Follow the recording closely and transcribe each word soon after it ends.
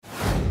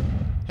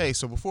Hey,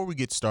 so before we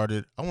get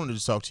started, I wanted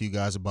to talk to you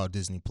guys about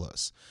Disney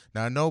Plus.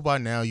 Now, I know by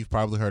now you've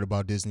probably heard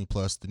about Disney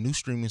Plus, the new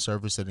streaming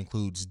service that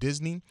includes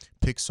Disney,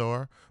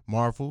 Pixar,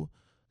 Marvel,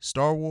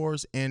 Star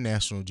Wars, and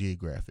National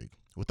Geographic.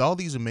 With all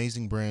these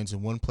amazing brands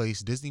in one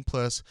place, Disney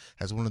Plus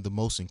has one of the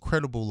most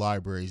incredible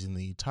libraries in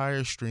the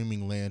entire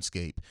streaming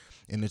landscape,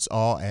 and it's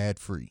all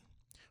ad-free.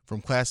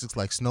 From classics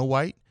like Snow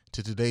White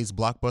to today's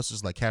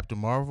blockbusters like Captain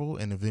Marvel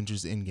and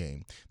Avengers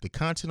Endgame, the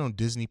content on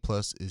Disney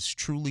Plus is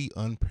truly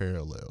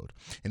unparalleled.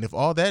 And if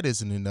all that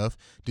isn't enough,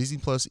 Disney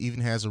Plus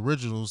even has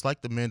originals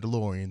like The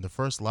Mandalorian, the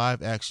first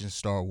live-action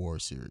Star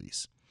Wars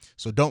series.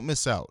 So don't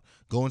miss out.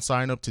 Go and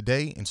sign up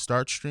today and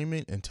start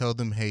streaming and tell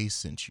them Hayes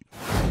sent you.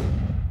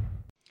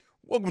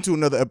 Welcome to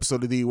another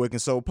episode of the Awaken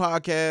Soul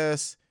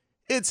Podcast.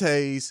 It's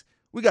Hayes.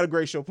 We got a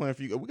great show planned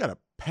for you. We got a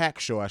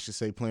packed show, I should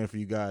say, planned for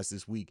you guys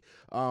this week.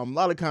 A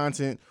lot of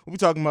content. We'll be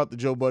talking about the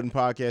Joe Budden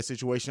podcast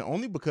situation,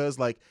 only because,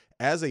 like,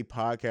 as a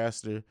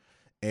podcaster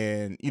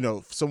and, you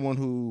know, someone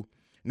who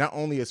not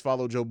only has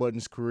followed Joe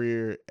Budden's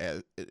career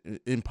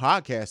in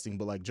podcasting,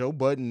 but, like, Joe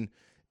Budden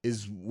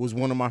was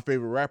one of my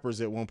favorite rappers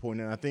at one point.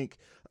 And I think,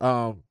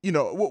 you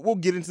know, we'll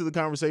get into the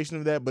conversation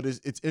of that, but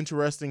it's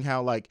interesting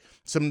how, like,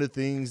 some of the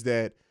things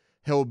that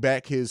held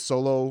back his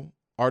solo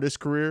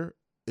artist career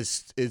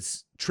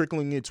is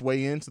trickling its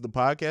way into the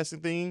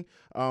podcasting thing.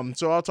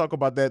 So I'll talk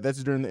about that.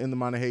 That's during the In the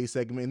Mind of Hayes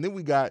segment. And then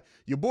we got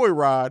your boy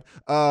Rod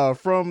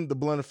from the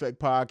Blunt Effect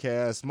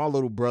podcast. My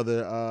little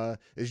brother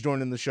is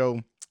joining the show.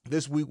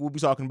 This week we'll be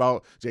talking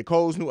about J.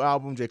 Cole's new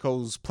album, J.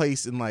 Cole's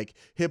place in like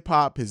hip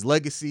hop, his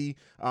legacy,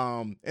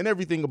 and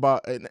everything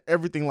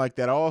like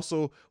that. I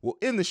also will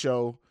end the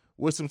show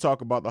with some talk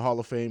about the Hall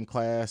of Fame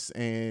class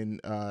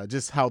and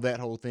just how that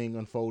whole thing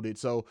unfolded.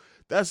 So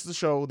that's the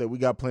show that we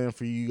got planned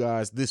for you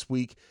guys this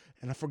week.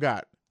 And I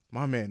forgot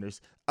my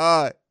manners.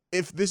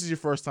 If this is your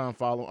first time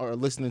following or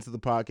listening to the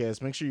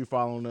podcast, make sure you're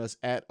following us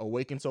at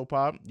Awaken Soul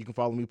Pop. You can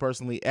follow me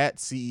personally at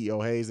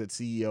CEO Hayes, at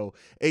CEO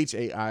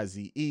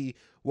Haize.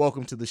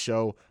 Welcome to the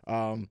show.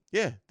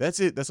 Yeah, that's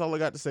it. That's all I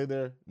got to say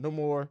there. No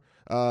more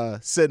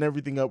setting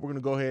everything up. We're going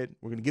to go ahead.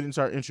 We're going to get into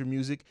our intro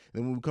music.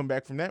 Then when we come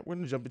back from that, we're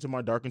going to jump into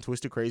my dark and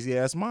twisted, crazy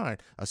ass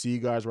mind. I'll see you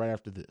guys right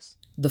after this.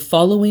 The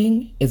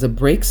following is a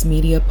Breaks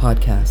Media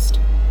podcast.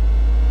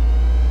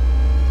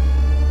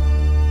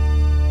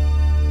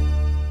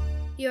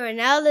 You are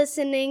now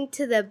listening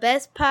to the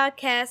best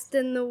podcast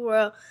in the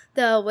world,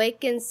 The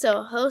Awakened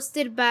Soul,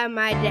 hosted by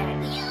my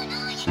dad.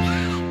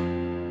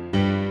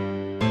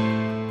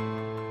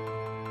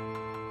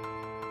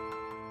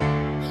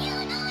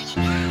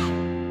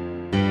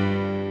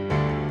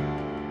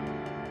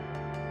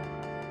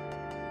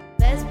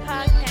 Best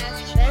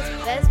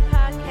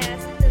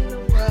podcast in the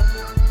world,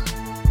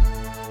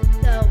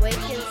 The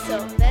Awakened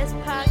Soul. Best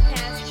podcast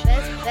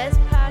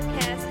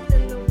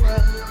in the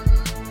world,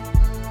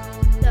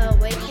 The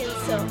Awakened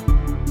Soul.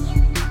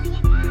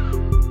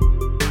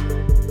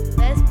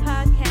 Best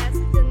podcast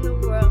in the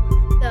world,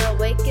 The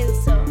Awakened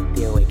Soul.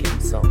 The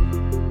Awakened Soul.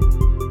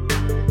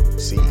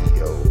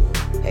 CEO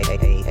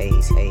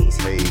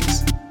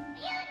Hayes.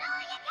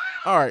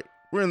 All right,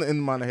 we're in the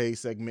Mind of Hayes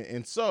segment.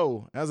 And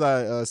so, as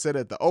I said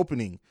at the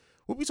opening,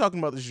 we'll be talking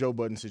about this Joe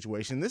Budden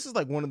situation. This is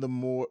like one of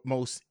the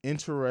most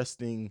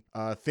interesting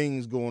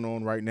things going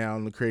on right now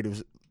in the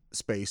creative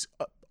space,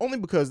 only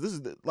because this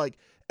is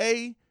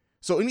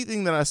so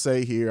anything that I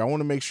say here, I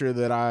want to make sure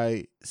that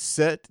I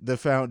set the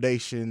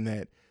foundation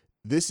that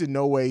this in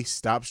no way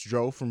stops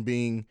Joe from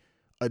being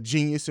a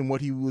genius in what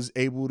he was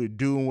able to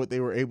do and what they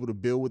were able to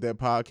build with that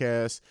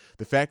podcast.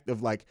 The fact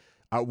of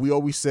we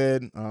always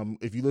said,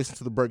 if you listen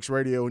to the Breaks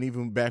Radio, and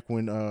even back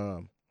when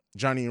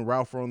Johnny and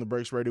Ralph were on the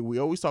Breaks Radio, we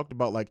always talked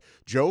about like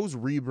Joe's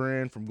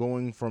rebrand from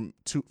going from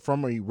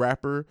a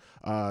rapper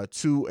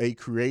to a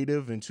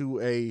creative and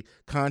to a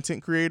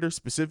content creator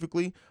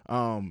specifically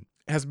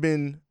has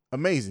been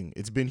amazing.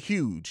 It's been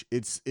huge.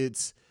 It's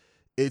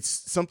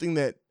something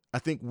that I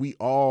think we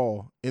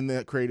all in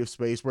that creative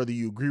space, whether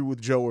you agree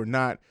with Joe or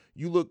not,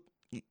 you look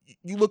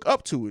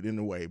up to it in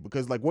a way,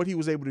 because like what he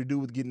was able to do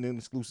with getting an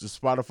exclusive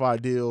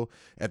Spotify deal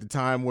at the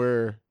time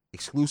where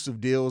exclusive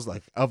deals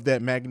like of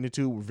that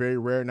magnitude were very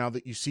rare. Now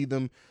that you see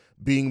them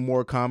being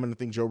more common, I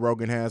think Joe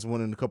Rogan has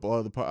one and a couple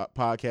other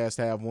podcasts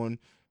have one.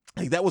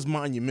 Like that was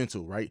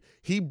monumental, right?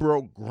 He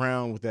broke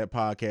ground with that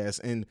podcast,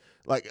 and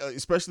like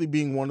especially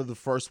being one of the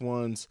first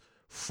ones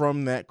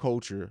from this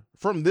culture,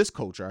 that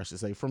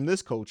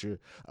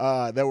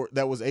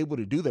was able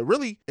to do that.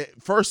 Really,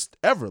 first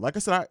ever. Like I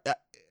said,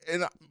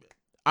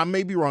 I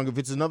may be wrong if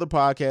it's another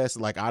podcast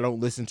like I don't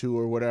listen to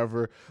or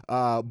whatever,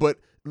 but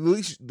at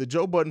least the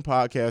Joe Budden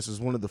podcast was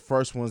one of the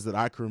first ones that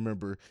I can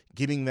remember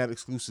getting that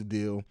exclusive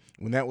deal.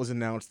 When that was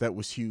announced, that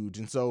was huge.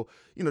 And so,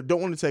 you know,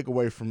 don't want to take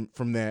away from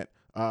that.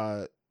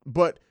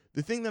 But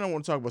the thing that I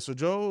want to talk about,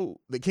 so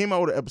they came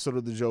out with an episode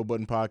of the Joe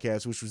Budden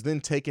podcast, which was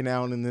then taken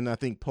out and then I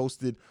think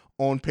posted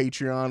on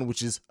Patreon,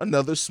 which is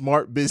another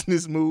smart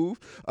business move.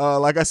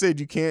 Like I said,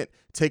 you can't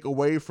take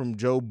away from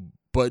Joe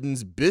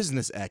Budden's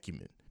business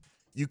acumen.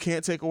 You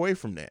can't take away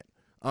from that.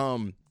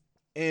 And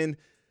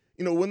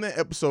when that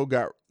episode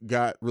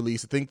got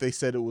released, I think they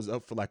said it was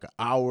up for like an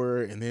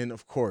hour. And then,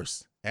 of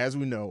course, as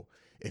we know,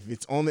 if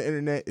it's on the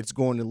internet, it's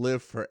going to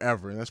live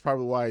forever. And that's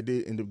probably why it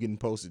did end up getting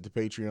posted to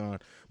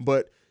Patreon.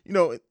 But,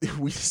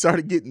 we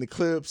started getting the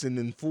clips and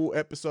then full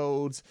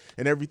episodes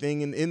and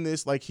everything. And in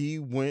this, like, he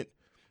went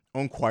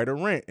on quite a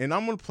rant. And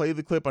I'm going to play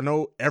the clip. I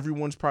know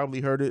everyone's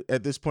probably heard it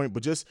at this point,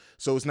 but just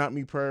so it's not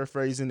me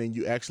paraphrasing and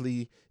you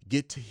actually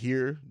get to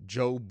hear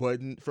Joe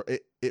Budden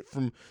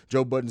from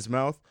Joe Budden's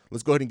mouth.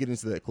 Let's go ahead and get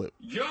into that clip.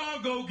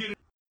 Y'all go get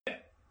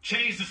it.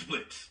 Change the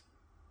splits.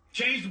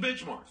 Change the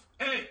benchmarks.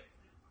 Hey,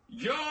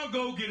 y'all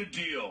go get a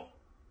deal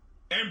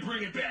and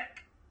bring it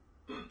back.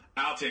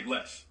 I'll take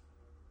less.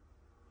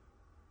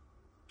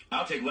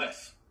 I'll take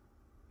less.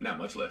 Not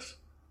much less.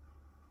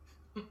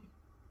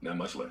 Not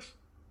much less.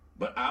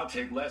 But I'll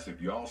take less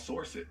if y'all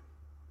source it.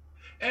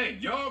 Hey,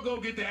 y'all go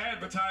get the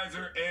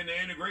advertiser and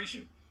the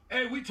integration.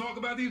 Hey, we talk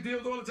about these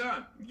deals all the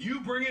time. You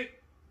bring it,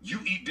 you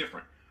eat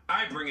different.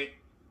 I bring it,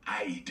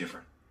 I eat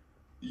different.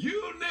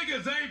 You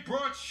niggas ain't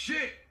brought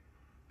shit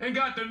and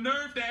got the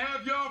nerve to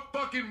have y'all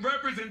fucking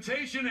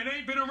representation and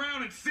ain't been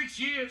around in 6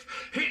 years.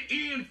 Hit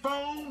Ian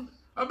phone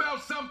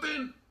about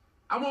something.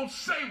 I won't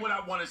say what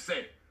I want to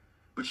say,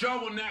 but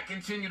y'all will not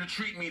continue to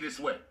treat me this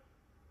way.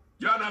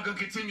 Y'all not gonna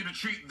continue to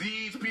treat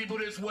these people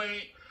this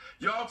way.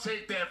 Y'all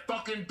take that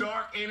fucking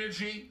dark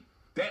energy,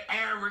 that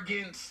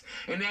arrogance,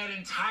 and that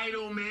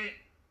entitlement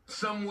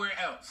somewhere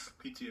else.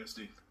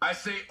 PTSD. I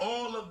say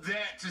all of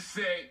that to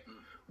say,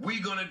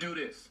 we gonna do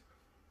this.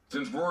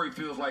 Since Rory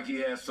feels like he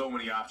has so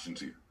many options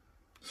here.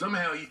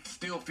 Somehow he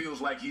still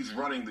feels like he's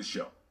running the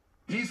show.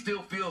 He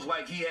still feels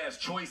like he has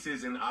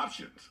choices and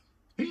options.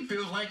 He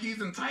feels like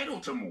he's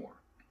entitled to more.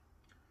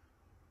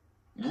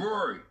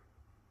 Rory,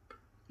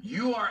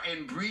 you are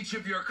in breach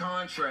of your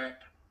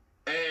contract,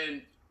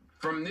 and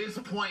from this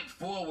point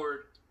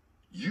forward,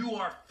 you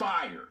are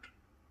fired,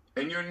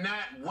 and you're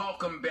not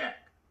welcome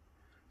back.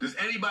 Does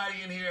anybody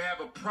in here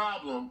have a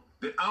problem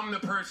that I'm the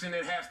person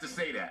that has to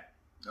say that?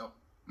 No.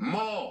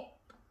 Maul,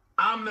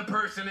 I'm the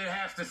person that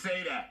has to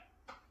say that.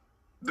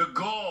 The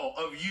gall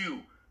of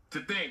you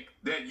to think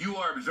that you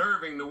are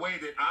observing the way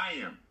that I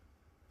am.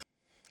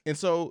 And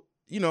so,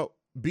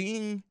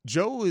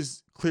 Joe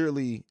is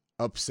clearly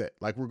upset.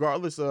 Like,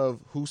 regardless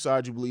of whose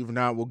side you believe or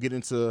not, we'll get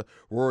into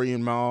Rory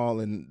and Mal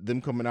and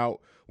them coming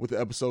out with the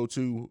episode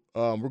 2.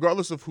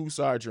 Regardless of whose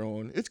side you're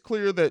on, it's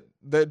clear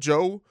that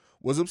Joe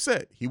was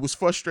upset. He was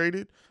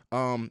frustrated,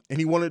 and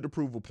he wanted to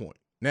prove a point.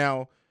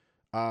 Now,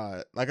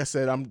 like I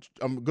said, I'm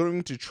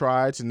going to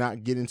try to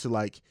not get into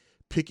like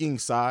picking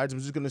sides. I'm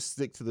just going to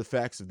stick to the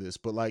facts of this.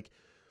 But like,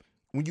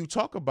 when you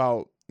talk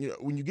about,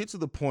 when you get to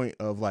the point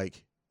of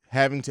like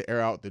having to air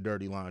out the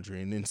dirty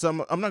laundry, and then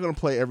I'm not going to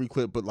play every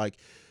clip, but like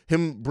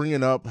him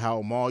bringing up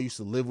how Maul used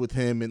to live with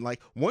him. And like,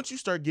 once you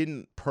start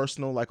getting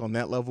personal, like on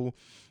that level,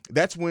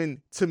 that's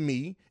when, to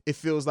me, it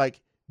feels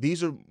like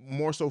these are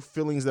more so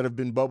feelings that have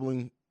been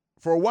bubbling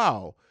for a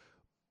while,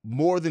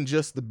 more than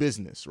just the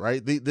business,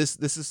 right? This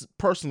is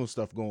personal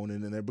stuff going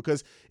in there,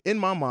 because in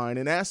my mind,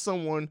 and as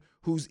someone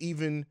who's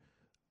even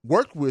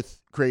worked with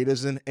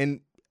creators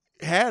and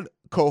had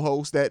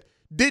co-hosts that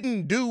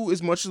didn't do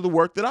as much of the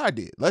work that I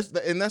did.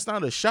 And that's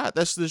not a shot.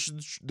 That's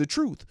the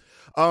truth.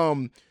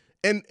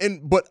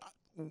 But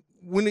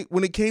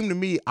when it came to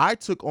me, I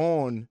took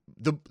on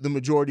the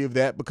majority of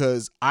that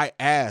because I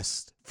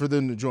asked for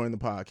them to join the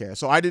podcast.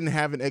 So I didn't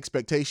have an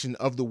expectation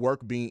of the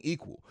work being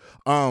equal.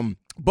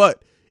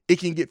 But it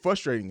can get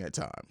frustrating at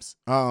times.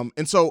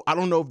 And so I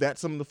don't know if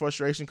that's some of the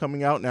frustration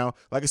coming out now.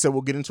 Like I said,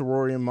 we'll get into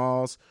Rory and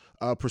Mal's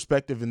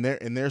perspective in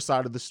their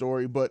side of the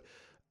story. But,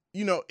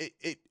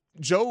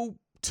 Joe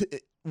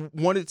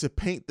wanted to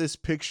paint this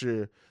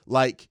picture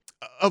like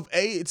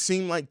it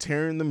seemed like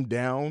tearing them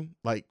down,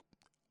 like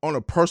on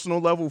a personal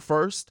level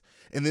first,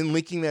 and then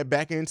linking that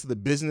back into the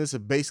business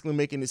of basically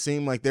making it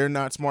seem like they're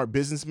not smart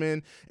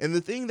businessmen. And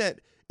the thing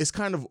that is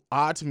kind of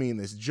odd to me in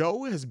this,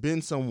 Joe has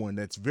been someone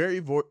that's very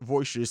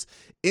voicious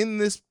in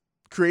this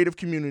creative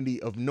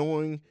community of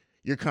knowing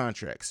your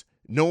contracts,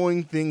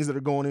 knowing things that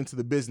are going into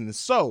the business.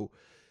 So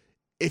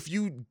if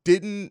you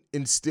didn't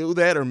instill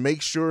that or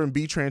make sure and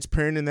be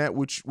transparent in that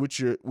with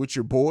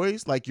your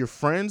boys, like your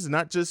friends,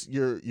 not just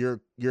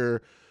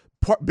your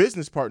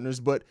business partners,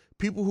 but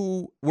people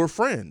who were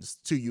friends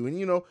to you.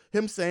 And,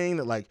 him saying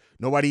that like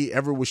nobody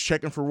ever was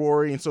checking for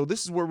Rory. And so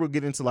this is where we'll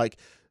get into like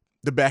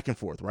the back and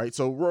forth, right?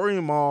 So Rory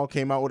and Mal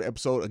came out with an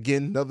episode,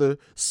 again, another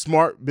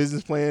smart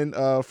business plan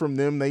from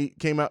them. They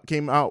came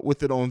out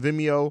with it on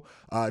Vimeo,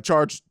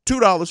 charged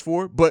 $2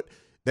 for it, but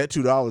that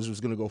 $2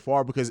 was going to go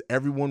far because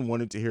everyone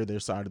wanted to hear their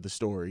side of the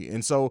story.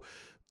 And so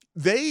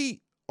they,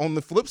 on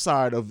the flip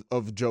side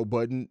of Joe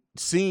Budden,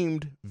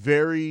 seemed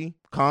very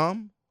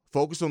calm,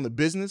 focused on the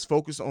business,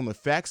 focused on the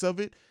facts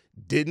of it,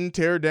 didn't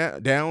tear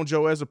down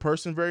Joe as a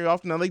person very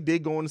often. Now, they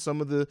did go into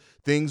some of the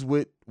things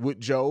with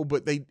Joe,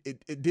 but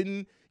it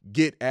didn't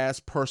get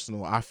as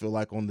personal, I feel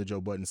like, on the Joe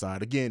Budden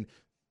side. Again,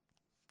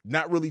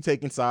 not really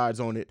taking sides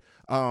on it.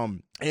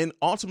 And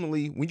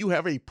ultimately, when you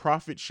have a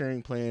profit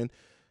sharing plan,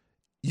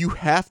 you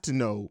have to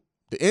know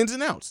the ins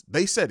and outs.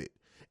 They said it.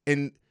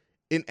 And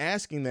in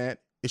asking that,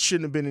 it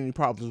shouldn't have been any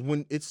problems.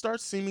 When it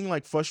starts seeming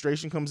like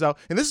frustration comes out,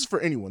 and this is for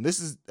anyone,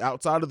 this is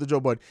outside of the Joe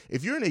Budden.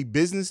 If you're in a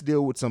business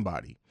deal with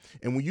somebody,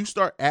 and when you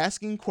start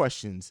asking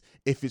questions,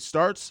 if it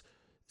starts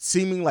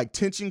seeming like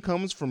tension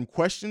comes from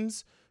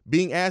questions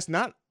being asked,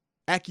 not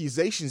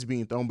accusations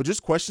being thrown, but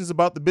just questions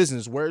about the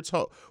business, where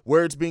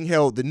it's being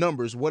held, the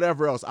numbers,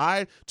 whatever else.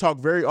 I talk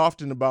very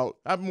often about,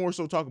 I more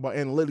so talk about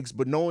analytics,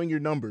 but knowing your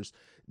numbers,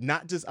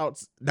 not just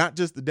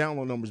the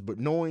download numbers, but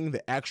knowing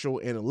the actual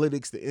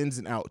analytics, the ins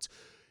and outs.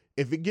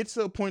 If it gets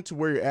to a point to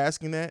where you're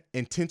asking that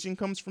and tension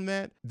comes from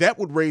that, that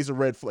would raise a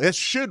red flag. That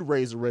should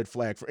raise a red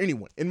flag for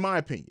anyone, in my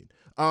opinion.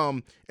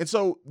 And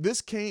so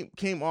this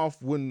came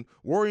off when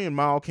Rory and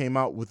Mal came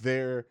out with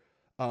their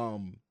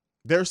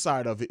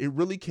side of it. It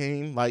really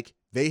came like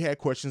they had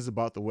questions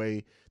about the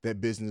way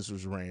that business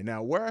was ran.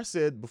 Now, where I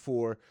said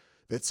before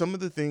that some of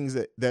the things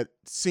that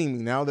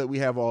seeming now that we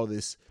have all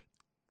this,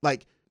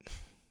 like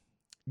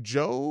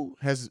Joe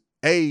has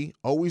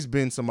always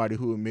been somebody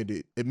who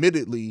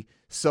admittedly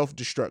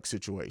self-destruct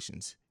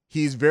situations.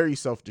 He's very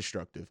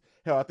self-destructive.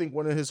 Hell, I think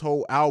one of his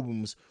whole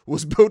albums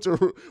was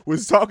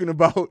talking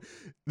about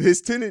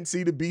his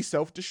tendency to be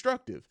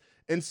self-destructive.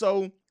 And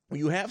so when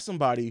you have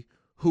somebody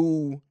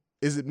who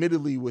is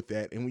admittedly with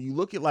that, and when you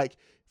look at, like,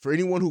 for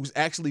anyone who's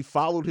actually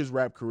followed his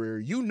rap career,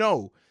 you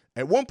know,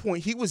 at one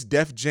point he was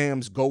Def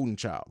Jam's golden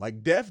child.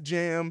 Like, Def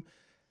Jam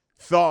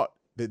thought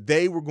that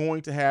they were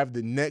going to have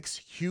the next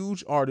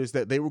huge artist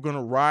that they were going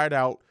to ride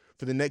out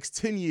for the next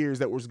 10 years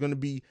that was going to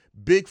be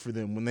big for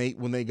them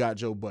when they got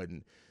Joe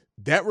Budden.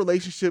 That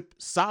relationship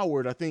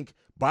soured, I think,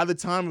 by the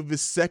time of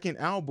his second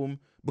album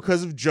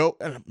because of Joe,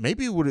 and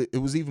maybe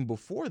it was even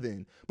before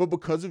then, but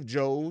because of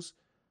Joe's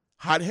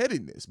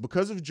hot-headedness,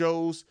 because of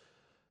Joe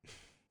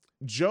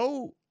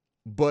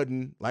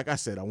Budden, like I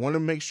said, I want to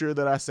make sure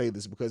that I say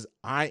this because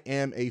I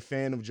am a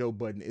fan of Joe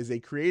Budden, is a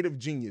creative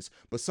genius,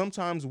 but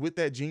sometimes with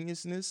that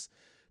geniusness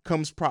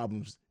comes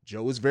problems.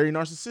 Joe is very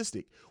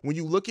narcissistic. When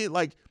you look at,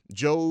 like,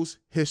 Joe's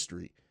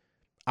history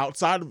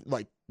outside of,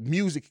 like,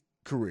 music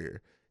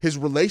career, his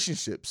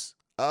relationships,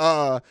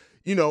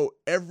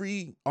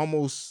 every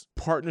almost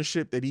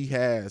partnership that he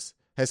has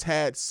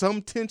had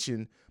some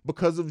tension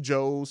because of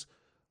Joe's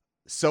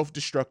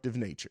self-destructive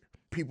nature.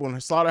 People in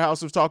the Slaughterhouse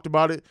have talked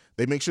about it.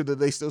 They make sure that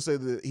they still say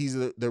that he's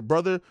their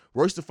brother.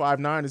 Royce da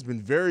 5'9" has been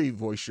very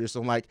boisterous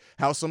on, like,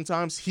 how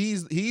sometimes he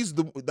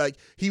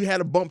had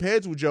to bump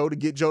heads with Joe to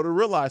get Joe to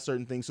realize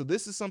certain things. So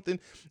this is something,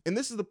 and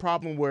this is the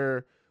problem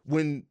where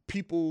when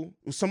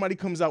somebody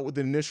comes out with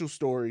the initial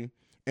story,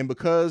 and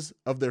because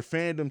of their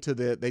fandom to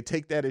that, they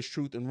take that as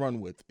truth and run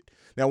with it.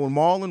 Now, when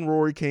Mal and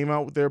Rory came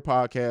out with their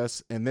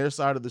podcasts and their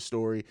side of the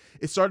story,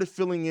 it started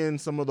filling in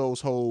some of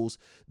those holes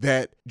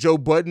that Joe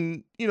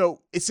Budden,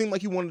 it seemed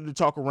like he wanted to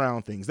talk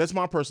around things. That's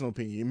my personal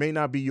opinion. It may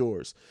not be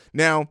yours.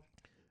 Now,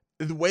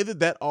 the way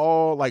that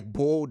all, like,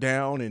 boiled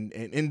down and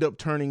end up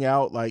turning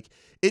out, like,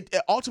 it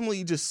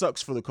ultimately just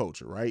sucks for the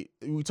culture, right?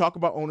 We talk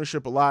about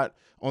ownership a lot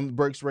on the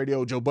Breaks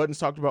Radio. Joe Budden's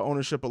talked about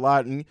ownership a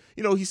lot, and,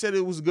 he said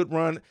it was a good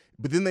run,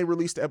 but then they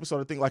released the episode,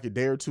 I think, like a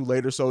day or two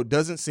later, so it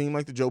doesn't seem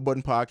like the Joe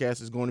Budden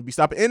podcast is going to be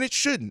stopping, and it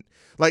shouldn't.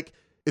 Like,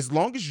 as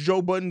long as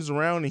Joe Budden's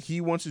around and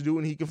he wants to do it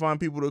and he can find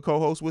people to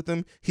co-host with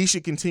him, he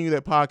should continue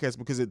that podcast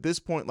because at this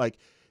point, like,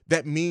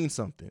 that means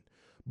something.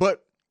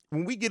 But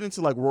when we get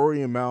into, like,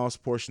 Rory and Mal's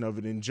portion of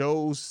it and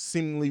Joe's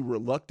seemingly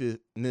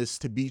reluctantness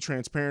to be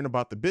transparent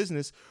about the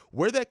business,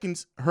 where that can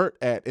hurt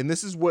at, and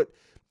this is what,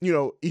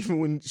 even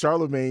when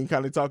Charlamagne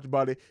kind of talked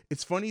about it,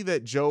 it's funny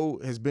that Joe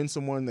has been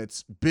someone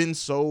that's been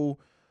so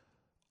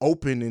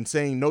open and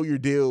saying know your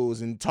deals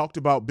and talked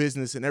about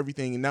business and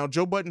everything, and now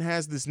Joe Budden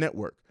has this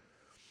network.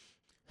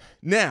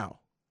 Now,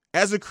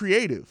 as a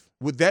creative,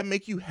 would that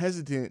make you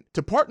hesitant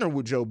to partner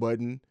with Joe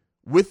Budden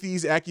with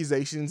these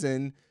accusations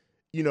and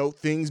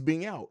things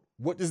being out?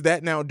 What does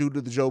that now do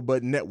to the Joe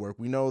Budden network?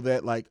 We know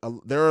that, like,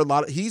 there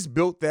are he's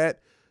built that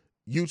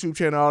YouTube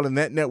channel and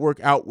that network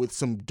out with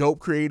some dope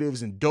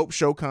creatives and dope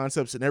show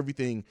concepts and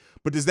everything.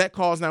 But does that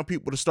cause now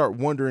people to start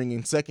wondering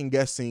and second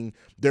guessing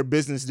their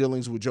business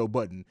dealings with Joe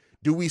Budden?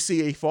 Do we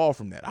see a fall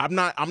from that? I'm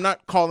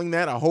not calling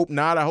that. I hope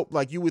not. I hope,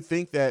 like, you would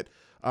think that,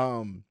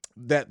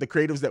 that the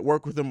creatives that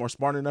work with them are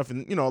smart enough,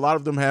 and a lot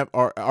of them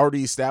are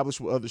already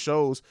established with other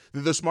shows,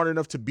 that they're smart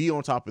enough to be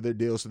on top of their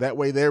deals, so that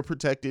way they're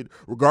protected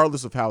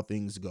regardless of how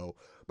things go.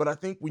 But I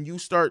think when you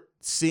start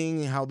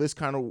seeing how this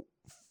kind of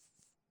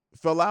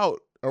fell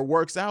out or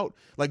works out,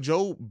 like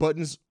Joe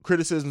Budden's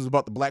criticisms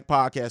about the Black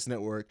Podcast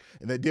Network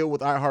and the deal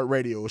with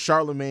iHeartRadio,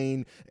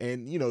 Charlamagne,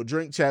 and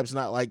Drink Champs,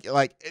 not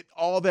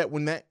all that,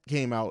 when that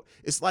came out,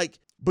 it's like,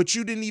 but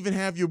you didn't even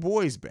have your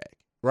boys back,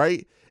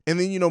 right? And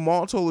then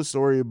Mal told a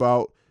story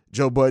about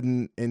Joe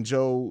Budden and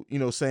Joe,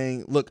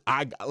 saying, look,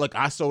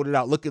 I sold it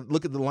out. Look at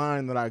the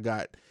line that I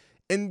got.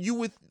 And you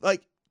would,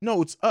 like,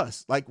 no, it's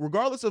us. Like,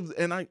 regardless of,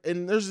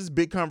 and there's this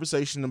big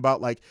conversation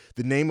about, like,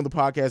 the name of the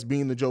podcast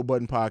being the Joe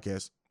Budden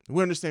Podcast.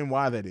 We understand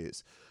why that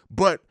is.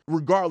 But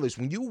regardless,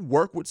 when you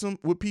work with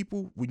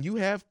people, when you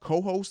have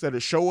co-hosts that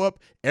show up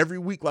every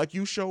week like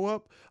you show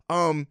up,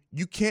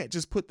 you can't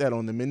just put that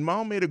on them. And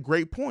Mal made a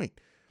great point.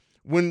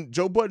 when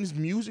Joe Budden's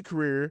music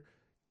career,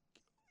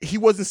 he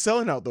wasn't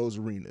selling out those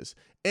arenas.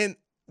 And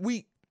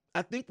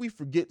I think we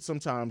forget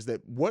sometimes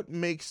that what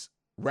makes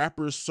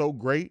rappers so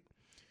great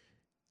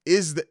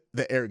is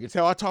the arrogance.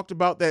 How I talked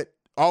about that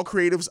all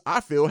creatives,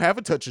 I feel, have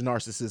a touch of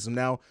narcissism.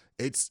 Now,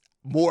 it's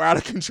more out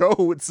of control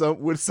with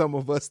some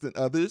of us than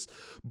others.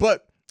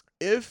 But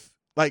if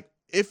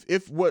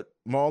what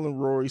Mal and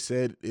Rory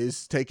said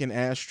is taken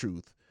as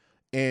truth,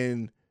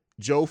 and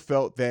Joe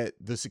felt that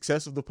the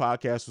success of the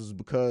podcast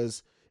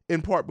was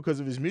in part because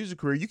of his music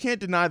career, you can't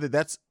deny that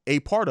that's a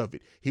part of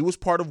it. He was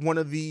part of one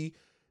of the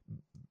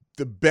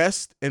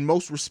best and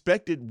most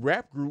respected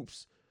rap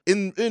groups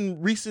in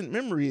recent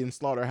memory in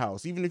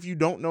Slaughterhouse, even if you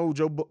don't know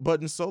Joe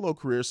Budden's solo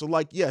career. So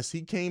yes,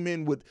 he came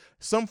in with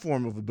some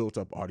form of a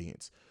built-up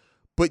audience,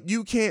 but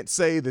you can't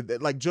say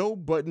that like Joe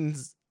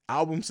Budden's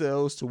album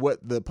sales to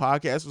what the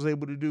podcast was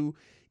able to do.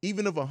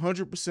 Even if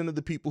 100% of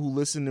the people who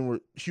listened and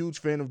were huge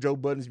fan of Joe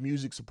Budden's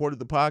music supported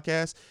the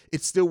podcast,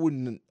 it still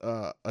wouldn't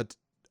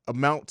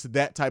amount to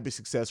that type of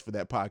success for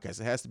that podcast.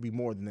 It has to be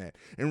more than that.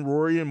 And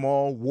Rory and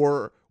Mal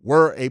were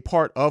a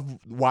part of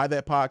why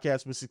that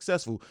podcast was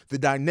successful. The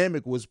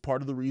dynamic was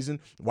part of the reason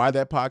why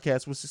that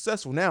podcast was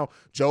successful. Now,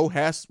 Joe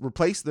has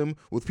replaced them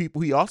with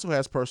people he also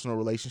has personal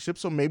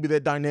relationships, so maybe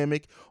that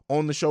dynamic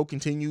on the show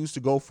continues to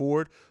go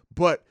forward.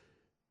 But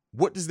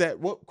what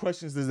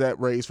questions does that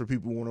raise for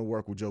people who want to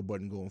work with Joe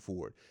Budden going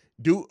forward?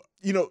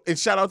 And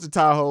shout out to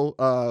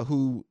Tahoe,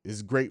 who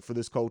is great for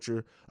this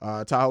culture.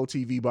 Tahoe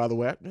TV, by the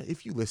way.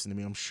 If you listen to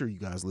me, I'm sure you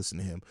guys listen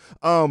to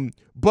him.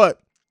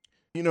 But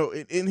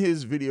in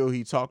his video,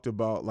 he talked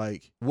about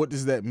like, what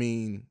does that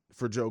mean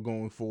for Joe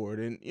going forward?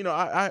 And,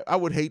 I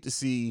would hate to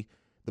see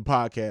the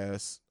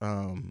podcast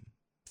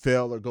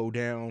fail or go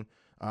down.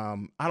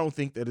 I don't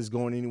think that is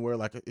going anywhere.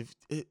 Like if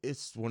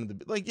it's one of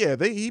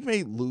the he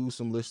may lose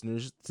some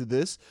listeners to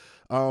this.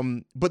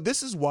 But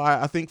this is why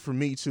I think for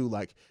me too,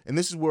 and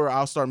this is where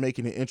I'll start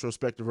making it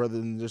introspective rather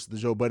than just the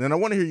Joe Budden. And I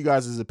want to hear you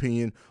guys'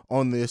 opinion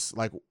on this,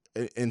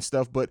 and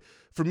stuff. But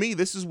for me,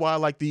 this is why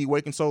the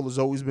Awakened Soul has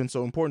always been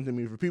so important to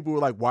me. For people who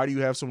are like, why do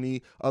you have so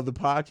many other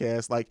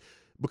podcasts?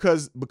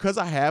 Because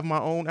I have my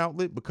own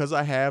outlet, because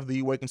I have the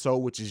Awakened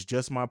Soul, which is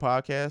just my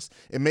podcast,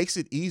 it makes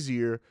it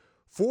easier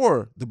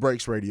for the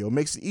Breaks Radio. It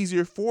makes it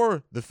easier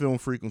for the Film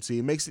Frequency.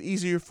 It makes it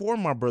easier for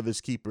my Brother's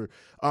Keeper.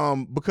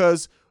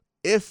 Because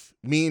if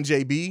me and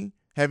JB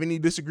have any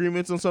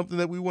disagreements on something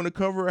that we want to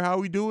cover or how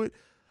we do it,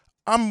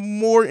 I'm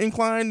more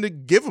inclined to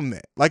give him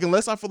that.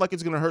 Unless I feel like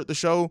it's going to hurt the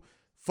show,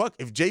 fuck,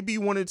 if JB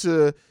wanted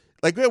to,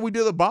 we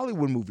did a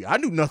Bollywood movie. I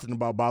knew nothing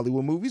about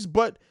Bollywood movies,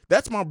 but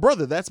that's my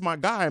brother. That's my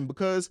guy. And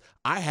because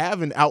I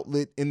have an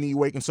outlet in the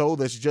Awakened Soul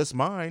that's just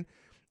mine,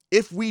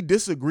 if we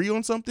disagree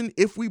on something,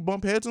 if we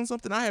bump heads on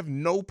something, I have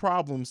no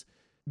problems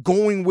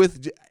going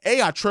with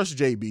I trust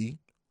JB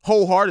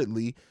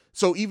wholeheartedly.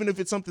 So even if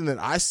it's something that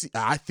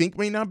I think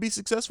may not be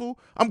successful,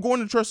 I'm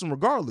going to trust him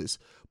regardless.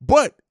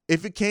 But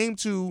if it came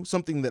to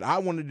something that I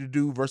wanted to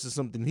do versus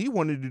something he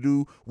wanted to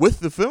do with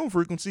the Film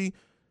Frequency,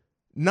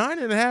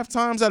 9.5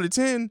 times out of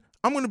 10,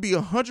 I'm going to be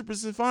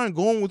 100% fine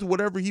going with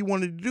whatever he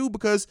wanted to do,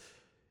 because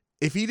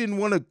if he didn't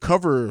want to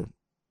cover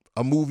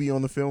a movie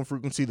on the Film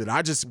Frequency that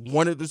I just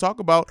wanted to talk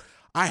about,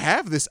 I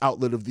have this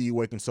outlet of the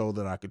Awakened Soul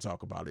that I could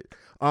talk about it.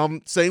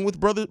 Same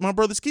with my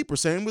Brother's Keeper.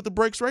 Same with the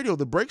Breaks Radio.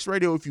 The Breaks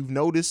Radio, if you've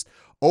noticed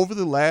over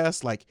the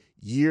last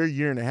year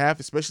and a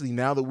half, especially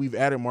now that we've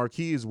added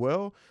Marquee as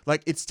well,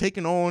 it's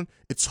taken on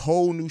its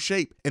whole new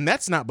shape. And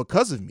that's not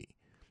because of me.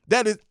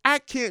 I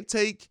can't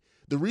take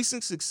the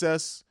recent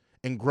success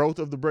and growth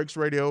of the Breaks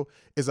Radio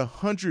is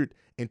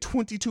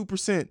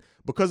 122%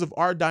 because of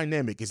our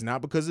dynamic. It's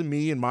not because of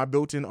me and my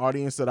built-in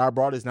audience that I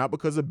brought. It's not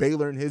because of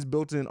Baylor and his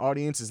built-in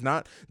audience. It's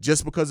not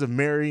just because of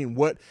Mary and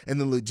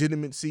the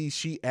legitimacy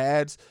she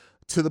adds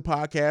to the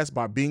podcast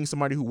by being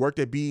somebody who worked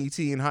at BET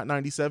and Hot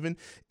 97.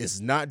 It's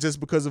not just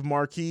because of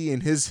Marquis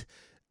and his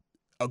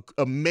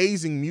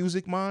amazing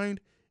music mind.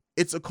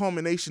 It's a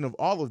culmination of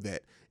all of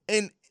that.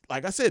 And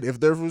like I said, if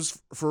there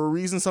was for a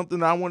reason something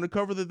that I wanted to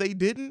cover that they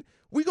didn't,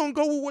 we gonna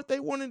go with what they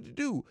wanted to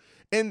do.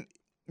 And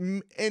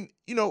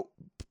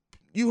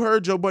you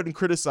heard Joe Budden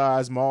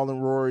criticize Mal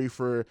and Rory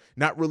for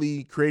not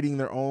really creating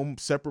their own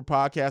separate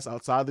podcast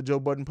outside the Joe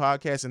Budden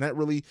podcast. And that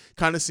really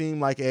kind of seemed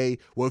like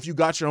if you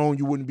got your own,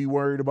 you wouldn't be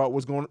worried about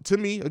what's going on, to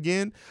me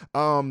again.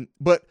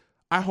 But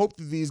I hope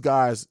that these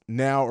guys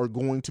now are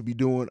going to be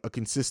doing a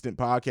consistent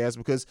podcast,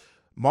 because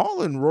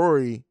Mal and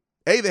Rory,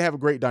 they have a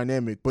great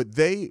dynamic, but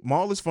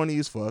Mal is funny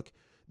as fuck.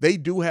 They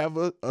do have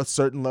a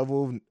certain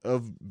level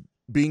of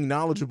being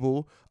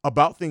knowledgeable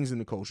about things in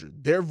the culture.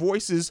 Their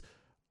voices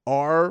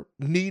are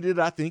needed,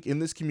 I think, in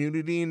this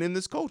community and in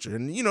this culture.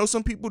 And,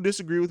 some people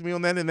disagree with me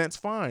on that, and that's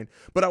fine.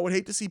 But I would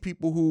hate to see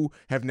people who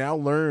have now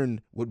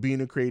learned what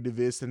being a creative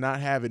is to not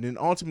have it. And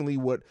ultimately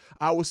what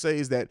I would say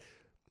is that,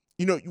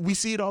 we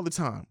see it all the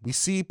time. We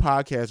see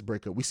podcasts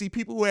break up. We see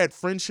people who had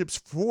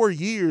friendships for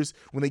years,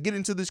 when they get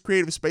into this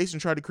creative space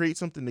and try to create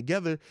something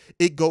together,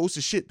 it goes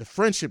to shit. The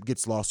friendship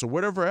gets lost or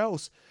whatever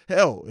else.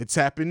 Hell, it's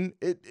happened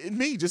in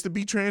me, just to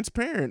be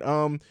transparent,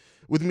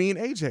 with me and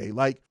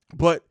AJ.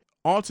 But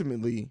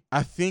ultimately,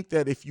 I think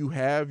that if you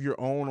have your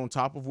own on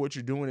top of what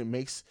you're doing, it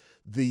makes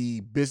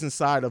the business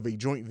side of a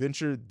joint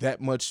venture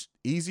that much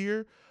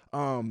easier.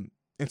 And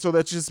so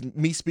that's just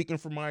me speaking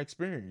from my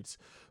experience.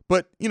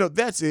 But,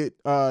 that's it.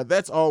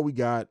 That's all we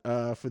got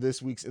for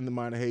this week's In the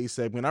Mind of Hayes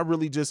segment. I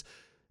really just,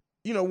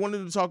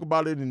 wanted to talk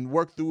about it and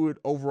work through it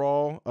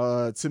overall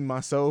to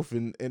myself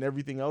and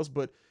everything else.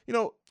 But,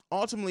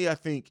 ultimately, I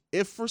think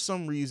if for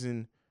some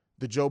reason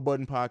the Joe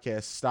Budden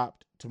podcast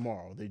stopped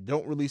tomorrow, they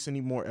don't release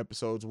any more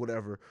episodes,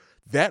 whatever,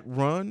 that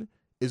run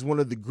is one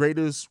of the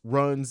greatest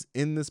runs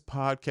in this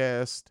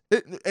podcast.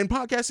 And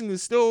podcasting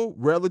is still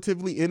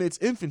relatively in its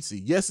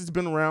infancy. Yes, it's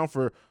been around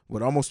for,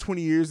 almost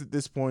 20 years at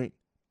this point.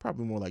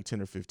 Probably more like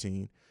 10 or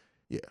 15.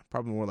 Yeah,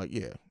 probably more like,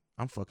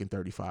 I'm fucking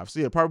 35.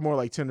 So, probably more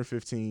like 10 or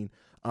 15.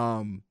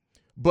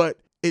 But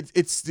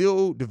it's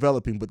still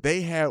developing. But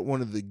they had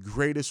one of the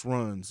greatest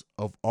runs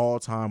of all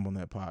time on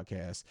that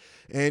podcast.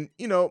 And,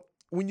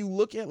 when you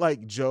look at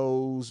like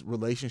Joe's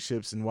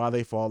relationships and why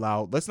they fall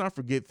out, let's not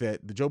forget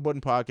that the Joe Budden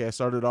podcast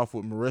started off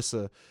with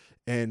Marissa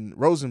and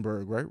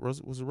Rosenberg, right? Was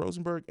it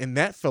Rosenberg? And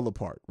that fell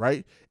apart,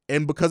 right?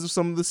 And because of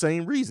some of the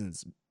same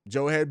reasons.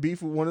 Joe had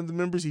beef with one of the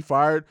members. He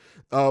fired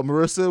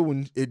Marissa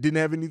when it didn't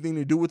have anything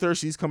to do with her.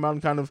 She's come out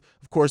and of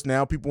course,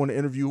 now people want to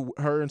interview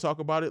her and talk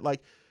about it.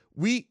 Like,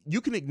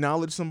 you can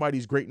acknowledge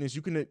somebody's greatness.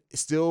 You can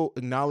still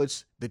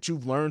acknowledge that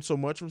you've learned so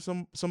much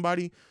from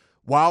somebody,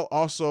 while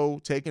also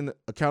taking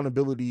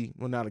accountability,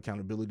 well, not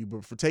accountability,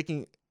 but for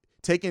taking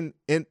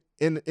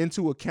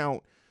into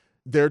account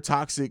their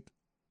toxic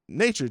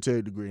nature to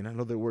a degree. And I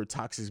know the word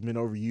toxic has been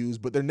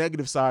overused, but their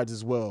negative sides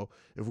as well,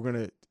 if we're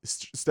going to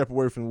step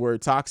away from the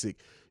word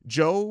toxic.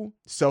 Joe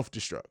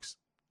self-destructs.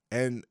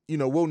 And,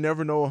 we'll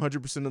never know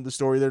 100% of the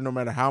story there, no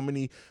matter how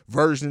many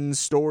versions,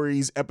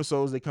 stories,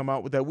 episodes they come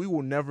out with that. We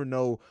will never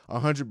know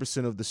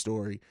 100% of the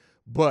story.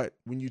 But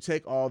when you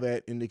take all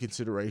that into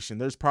consideration,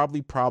 there's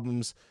probably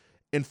problems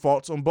and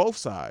faults on both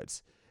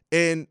sides.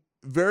 And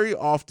very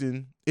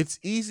often it's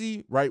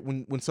easy, right,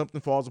 when something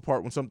falls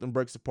apart, when something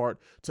breaks apart,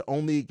 to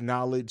only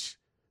acknowledge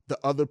the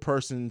other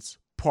person's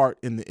part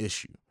in the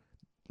issue,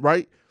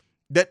 right?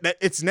 That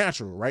it's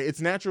natural, right?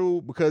 It's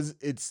natural because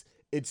it's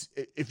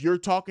if you're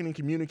talking and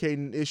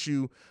communicating an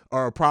issue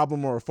or a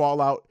problem or a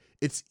fallout,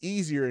 it's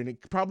easier, and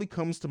it probably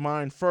comes to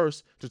mind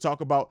first to talk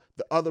about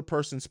the other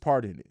person's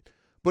part in it.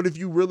 But if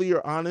you really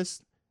are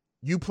honest,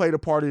 you played a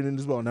part in it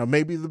as well. Now,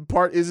 maybe the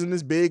part isn't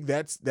as big.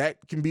 That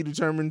can be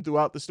determined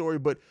throughout the story,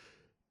 but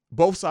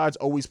both sides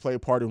always play a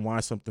part in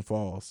why something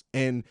falls.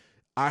 And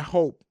I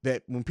hope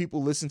that when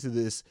people listen to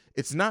this,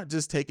 it's not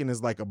just taken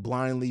as like a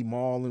blindly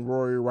Mal and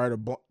Rory right or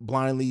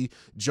blindly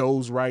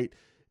Joe's right.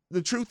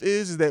 The truth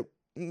is that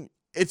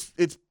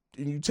it's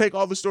you take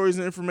all the stories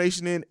and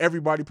information in,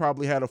 everybody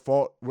probably had a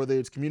fault, whether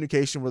it's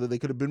communication, whether they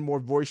could have been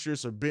more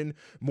boisterous or been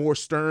more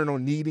stern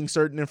on needing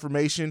certain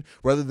information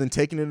rather than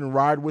taking it and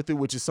ride with it,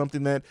 which is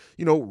something that,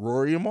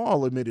 Rory and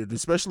Mal admitted,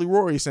 especially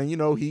Rory saying,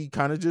 he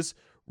kind of just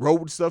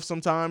rode with stuff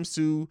sometimes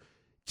to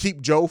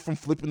keep Joe from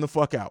flipping the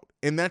fuck out.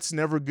 And that's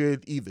never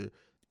good either.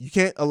 You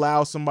can't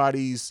allow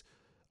somebody's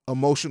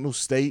emotional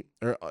state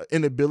or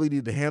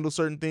inability to handle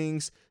certain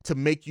things to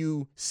make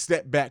you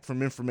step back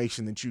from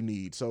information that you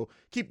need. So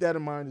keep that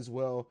in mind as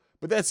well.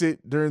 But that's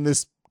it during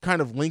this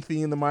kind of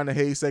lengthy In the Mind of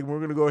Hayes segment. We're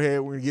going to go ahead.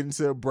 We're going to get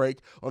into a break.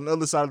 On the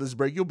other side of this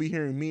break, you'll be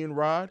hearing me and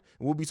Rod,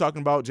 and we'll be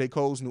talking about J.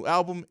 Cole's new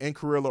album and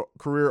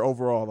career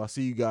overall. I'll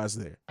see you guys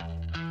there.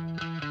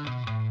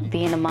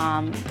 Being a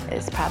mom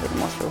is probably the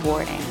most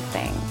rewarding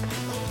thing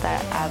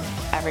that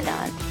I've ever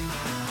done.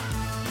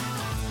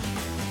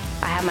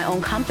 I have my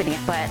own company,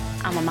 but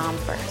I'm a mom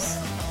first.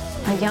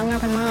 A young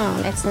urban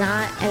mom, it's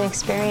not an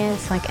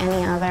experience like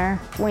any other.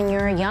 When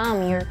you're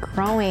young, you're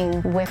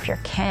growing with your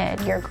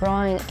kid. You're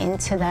growing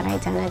into that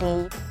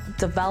identity.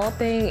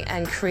 Developing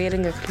and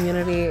creating a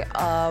community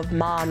of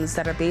moms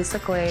that are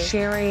basically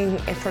sharing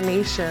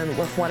information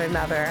with one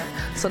another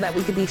so that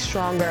we can be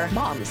stronger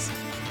moms.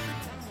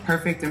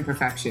 Perfect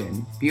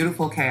imperfection,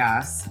 beautiful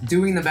chaos,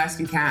 doing the best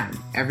you can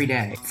every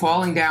day,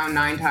 falling down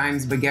 9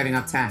 times but getting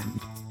up 10.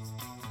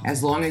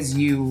 As long as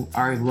you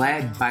are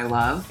led by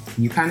love,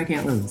 you kind of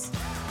can't lose.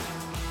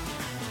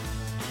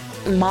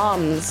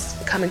 Moms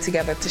coming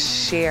together to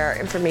share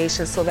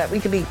information so that we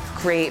can be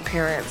great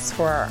parents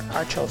for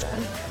our children.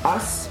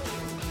 Us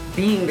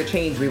being the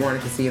change we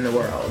wanted to see in the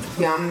world.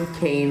 Yum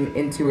came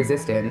into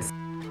existence.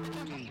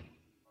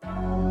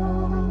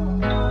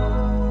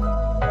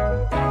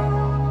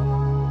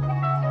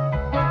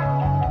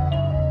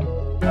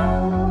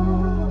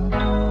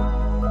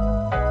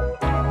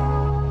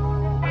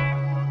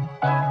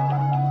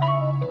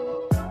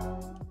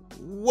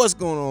 What's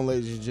going on,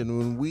 ladies and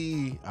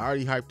gentlemen? I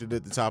already hyped it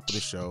at the top of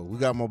the show. We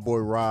got my boy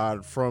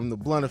Rod from the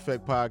Blunt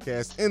Effect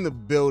podcast in the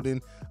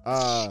building.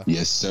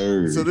 Yes,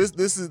 sir. So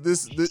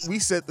this we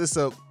set this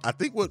up. I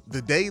think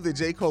the day that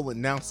J. Cole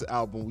announced the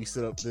album, we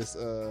set up this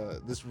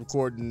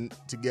recording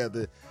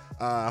together.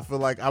 I feel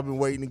like I've been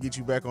waiting to get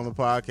you back on the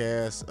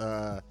podcast.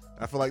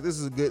 I feel like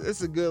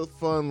it's a good,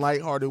 fun,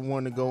 lighthearted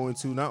one to go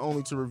into, not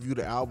only to review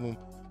the album,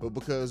 but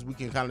because we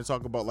can kind of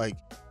talk about like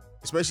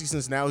especially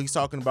since now he's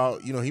talking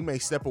about, you know, he may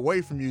step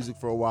away from music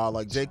for a while,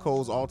 like J.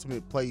 Cole's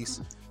ultimate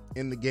place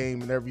in the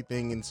game and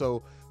everything. And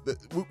so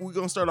we're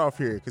gonna start off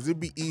here because it'd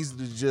be easy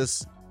to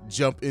just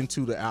jump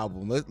into the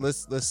album.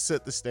 Let's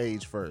set the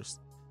stage first.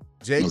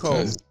 J.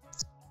 Cole,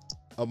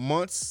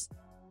 amongst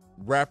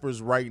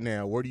rappers right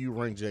now, where do you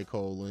rank J.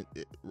 Cole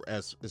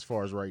as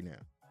far as right now?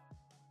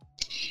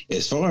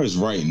 As far as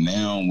right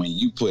now, when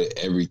you put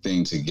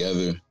everything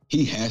together,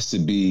 he has to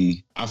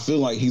be, I feel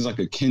like he's like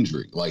a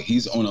Kendrick. Like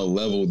he's on a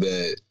level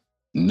that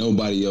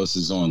nobody else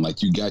is on.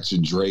 Like you got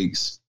your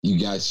Drakes, you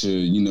got your,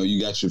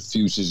 you got your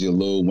Futures, your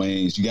Lil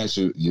Waynes, you got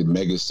your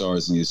mega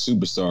stars and your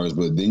superstars,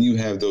 but then you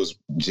have those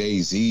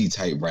Jay-Z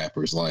type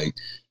rappers like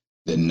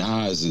the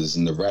Nas's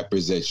and the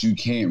rappers that you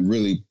can't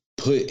really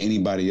put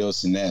anybody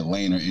else in that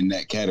lane or in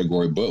that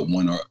category but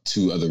one or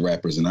two other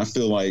rappers. And I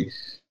feel like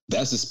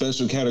that's a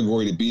special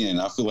category to be in.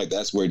 I feel like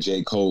that's where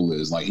J. Cole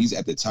is. Like he's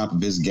at the top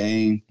of his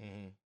game.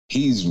 Mm-hmm.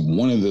 He's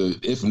one of the,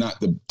 if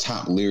not the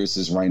top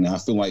lyricists right now. I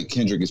feel like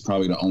Kendrick is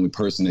probably the only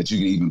person that you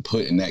can even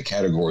put in that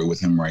category with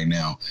him right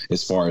now,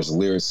 as far as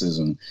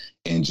lyricism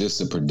and just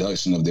the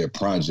production of their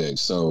project.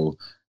 So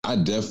I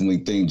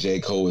definitely think J.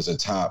 Cole is a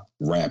top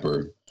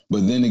rapper.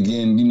 But then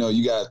again,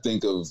 you got to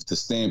think of the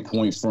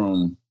standpoint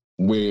from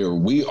where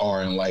we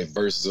are in life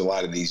versus a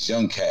lot of these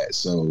young cats.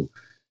 So,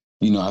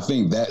 I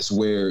think that's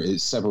where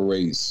it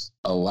separates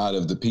a lot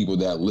of the people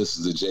that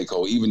listen to J.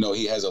 Cole. Even though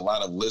he has a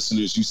lot of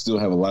listeners, you still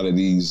have a lot of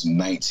these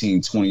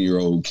 19,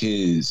 20-year-old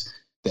kids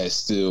that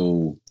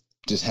still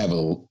just have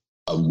a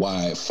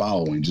wide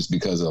following just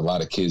because a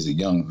lot of kids are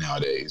young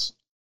nowadays.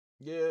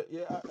 Yeah,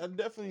 I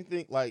definitely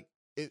think like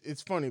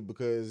it's funny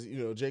because,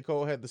 J.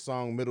 Cole had the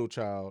song Middle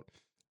Child.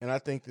 And I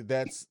think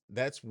that's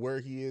where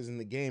he is in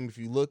the game. If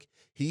you look,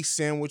 he's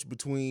sandwiched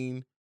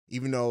between,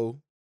 even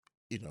though,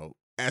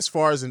 as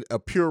far as a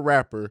pure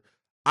rapper,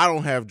 I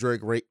don't have Drake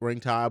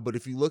ranked high. But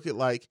if you look at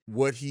like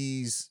where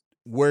he's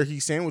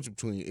sandwiched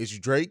between, it's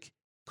Drake,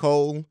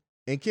 Cole,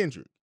 and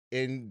Kendrick.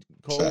 And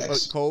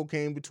Cole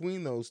came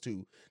between those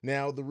two.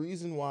 Now, the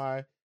reason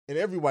why, and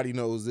everybody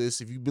knows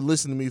this, if you've been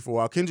listening to me for a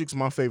while, Kendrick's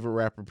my favorite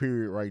rapper,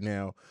 period, right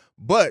now.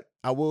 But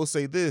I will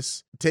say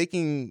this,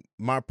 taking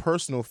my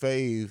personal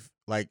fave,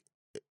 like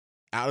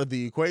out of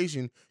the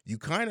equation, you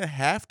kind of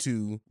have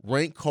to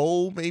rank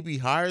Cole maybe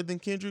higher than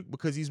Kendrick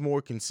because he's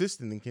more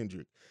consistent than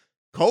Kendrick.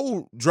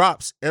 Cole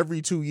drops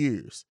every 2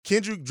 years.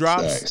 Kendrick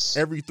drops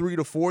every 3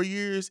 to 4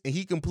 years, and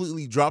he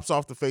completely drops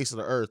off the face of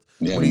the earth.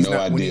 Yeah, when he's no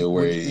idea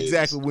where he is.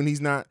 Exactly, when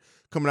he's not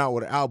coming out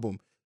with an album.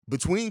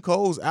 Between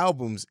Cole's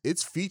albums,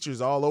 it's features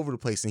all over the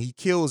place, and he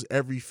kills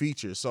every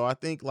feature. So I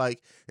think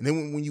like, and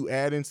then when you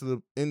add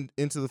into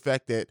the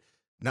fact that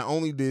not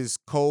only does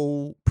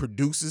Cole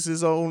produces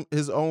his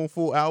own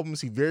full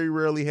albums, he very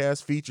rarely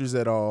has features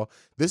at all.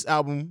 This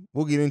album,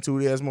 we'll get into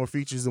it, he has more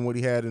features than what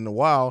he had in a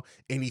while,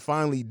 and he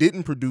finally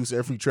didn't produce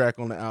every track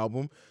on the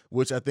album,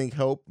 which I think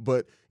helped.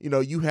 But,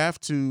 you have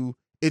to,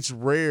 it's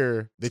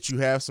rare that you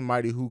have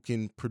somebody who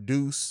can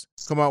produce,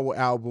 come out with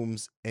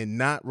albums, and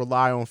not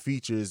rely on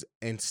features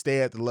and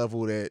stay at the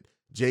level that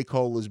J.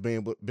 Cole has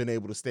been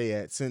able to stay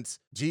at since,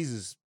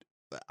 Jesus,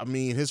 I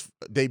mean, his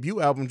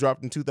debut album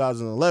dropped in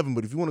 2011,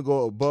 but if you want to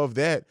go above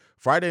that,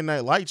 Friday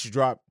Night Lights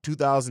dropped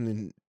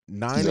 2009-ish,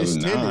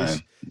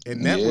 10-ish,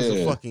 and that was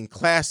a fucking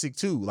classic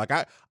too. Like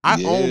I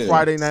own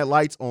Friday Night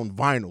Lights on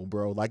vinyl,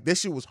 bro. Like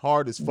this shit was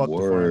hard as fuck to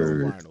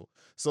find on vinyl.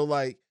 So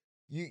like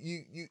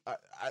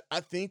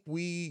I think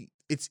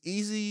it's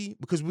easy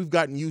because we've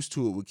gotten used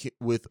to it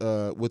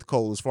with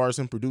Cole as far as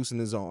him producing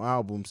his own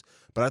albums,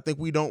 but I think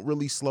we don't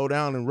really slow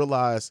down and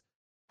realize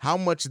how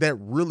much that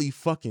really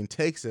fucking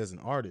takes as an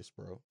artist,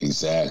 bro.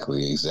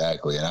 Exactly.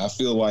 And I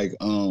feel like,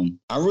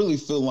 I really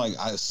feel like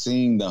I've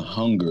seen the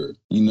hunger,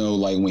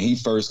 like when he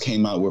first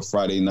came out with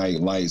Friday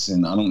Night Lights,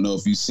 and I don't know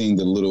if you've seen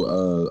the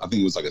little, I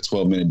think it was like a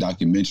 12-minute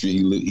documentary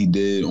he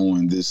did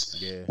on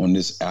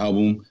this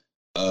album.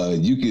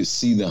 You could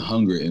see the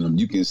hunger in him.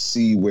 You can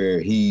see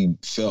where he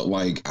felt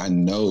like, I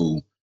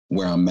know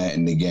where I'm at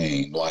in the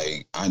game.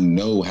 Like, I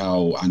know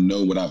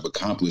what I've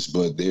accomplished,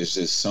 but there's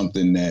just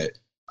something that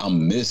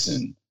I'm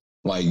missing.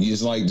 Like,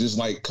 it's like just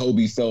like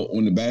Kobe felt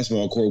on the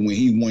basketball court when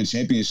he won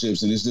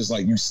championships, and it's just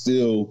like you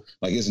still,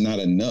 like, it's not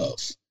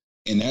enough.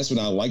 And that's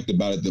what I liked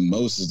about it the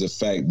most, is the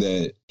fact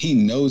that he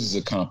knows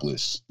he's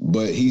accomplished,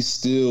 but he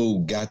still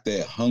got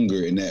that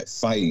hunger and that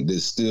fight to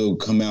still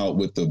come out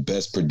with the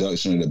best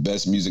production or the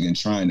best music and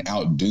try and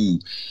outdo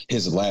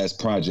his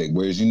last project.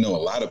 Whereas, a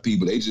lot of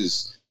people,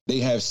 they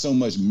have so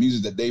much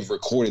music that they've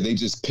recorded. They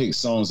just pick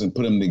songs and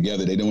put them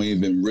together. They don't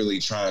even really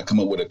try and come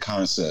up with a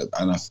concept.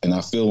 And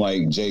I feel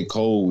like J.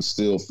 Cole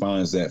still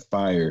finds that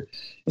fire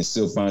and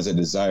still finds that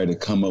desire to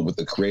come up with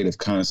a creative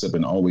concept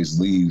and always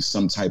leave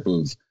some type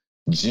of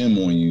gem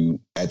on you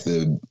by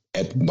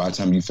the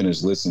time you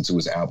finish listening to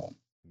his album.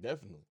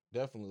 Definitely.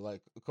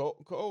 Like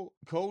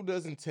Cole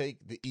doesn't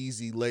take the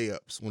easy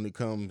layups when it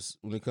comes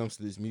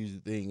to this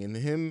music thing, and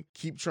him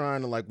keep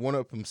trying to like one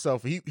up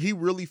himself. He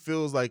really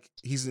feels like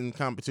he's in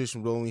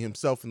competition with only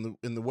himself.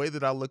 In the way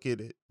that I look at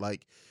it,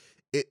 like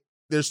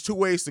there's two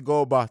ways to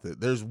go about it.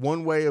 There's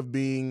one way of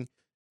being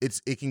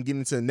it can get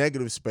into a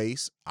negative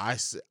space. I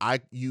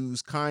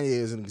use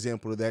Kanye as an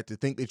example of that, to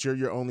think that you're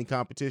your only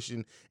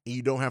competition and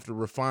you don't have to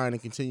refine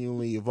and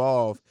continually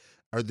evolve.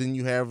 Or then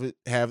you have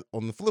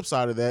on the flip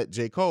side of that,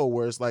 J. Cole,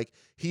 where it's like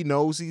he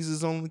knows he's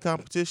his only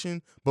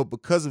competition, but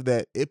because of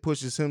that, it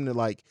pushes him to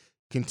like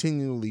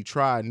continually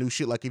try new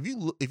shit. Like if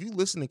you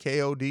listen to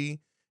KOD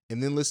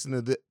and then listen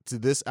to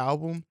this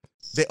album,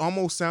 they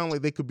almost sound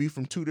like they could be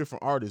from two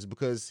different artists,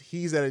 because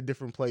he's at a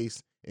different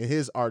place in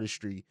his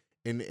artistry,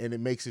 and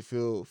it makes it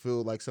feel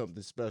like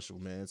something special,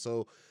 man.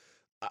 So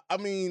I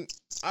mean,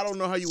 I don't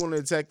know how you want to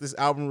attack this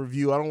album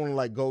review. I don't want to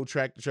like go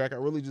track to track. I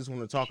really just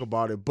want to talk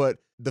about it. But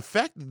the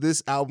fact that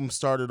this album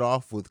started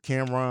off with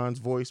Cameron's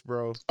voice,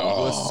 bro,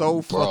 was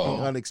so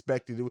fucking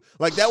unexpected.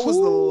 Like that was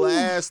the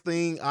last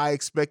thing I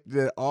expected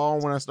at all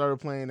when I started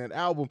playing that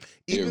album.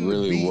 Even it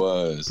really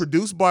was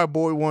produced by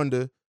Boy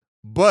Wonder,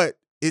 but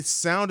it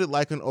sounded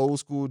like an old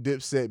school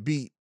Dipset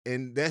beat.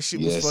 And that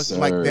shit was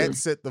fucking like that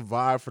set the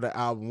vibe for the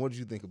album. What did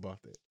you think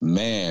about that?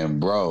 Man,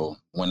 bro,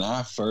 when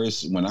I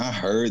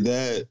heard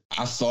that,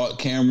 I thought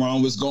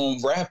Cameron was gonna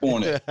rap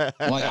on it.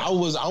 Like I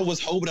was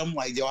hoping, I'm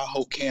like, yo, I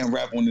hope Cam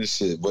rap on this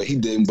shit, but he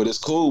didn't. But it's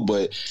cool.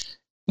 But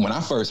when I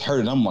first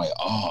heard it, I'm like,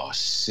 oh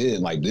shit,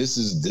 like this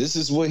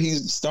is what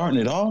he's starting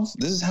it off.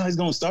 This is how he's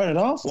gonna start it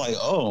off. Like,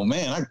 oh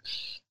man,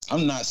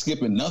 I'm not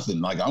skipping nothing.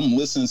 Like I'm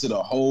listening to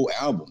the whole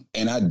album,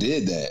 and I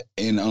did that,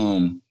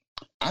 and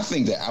I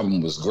think the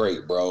album was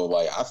great, bro.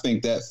 Like I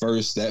think that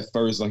first,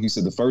 like you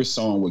said, the first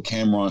song with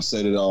Cameron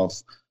set it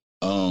off.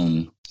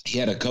 He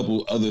had a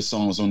couple other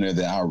songs on there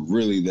that I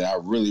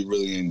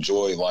really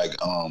enjoyed. Like,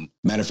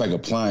 matter of fact,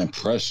 Applying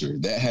Pressure,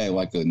 that had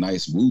like a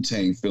nice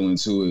Wu-Tang feeling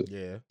to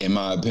it, in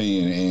my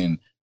opinion. And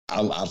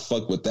I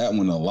fuck with that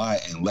one a lot.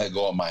 And Let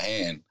Go of My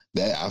Hand,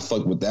 that I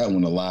fuck with that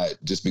one a lot,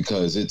 just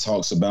because it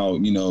talks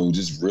about, you know,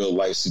 just real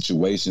life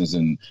situations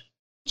and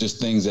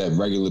just things that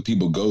regular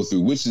people go through,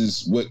 which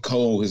is what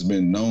Cole has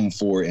been known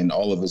for in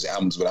all of his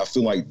albums. But I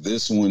feel like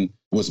this one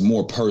was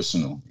more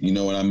personal. You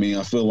know what I mean?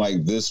 I feel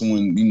like this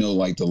one, you know,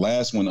 like the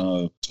last one,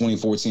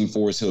 2014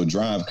 Forest Hill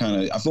Drive,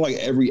 I feel like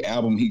every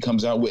album he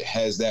comes out with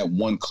has that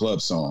one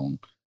club song.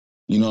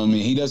 You know what I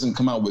mean? He doesn't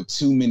come out with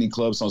too many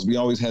club songs, but he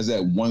always has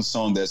that one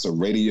song that's a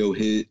radio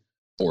hit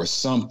or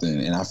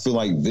something. And I feel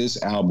like this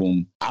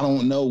album, I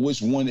don't know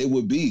which one it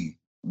would be,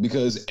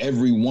 because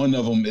every one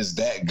of them is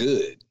that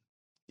good.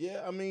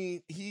 Yeah, I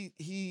mean,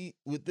 he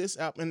with this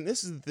album, and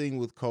this is the thing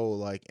with Cole,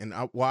 like, and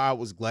why I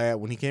was glad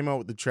when he came out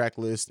with the track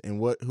list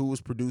and who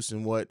was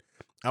producing what.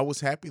 I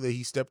was happy that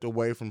he stepped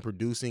away from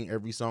producing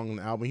every song on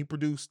the album. He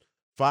produced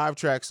 5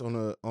 tracks on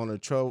a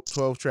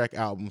 12-track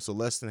album, so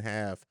less than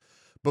half.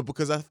 But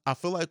because I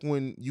feel like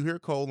when you hear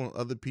Cole on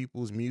other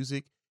people's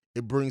music,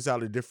 it brings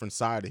out a different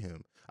side of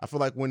him. I feel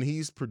like when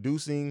he's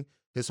producing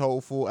his whole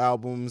full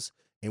albums,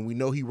 and we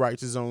know he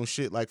writes his own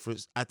shit, like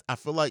I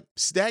feel like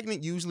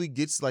stagnant usually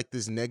gets like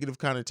this negative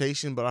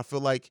connotation, but I feel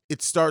like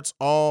it starts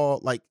all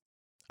like,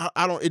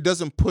 it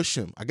doesn't push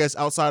him, I guess,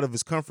 outside of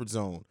his comfort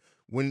zone.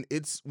 When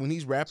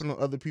he's rapping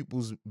on other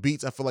people's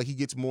beats, I feel like he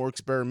gets more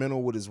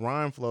experimental with his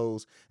rhyme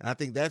flows. And I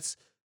think that's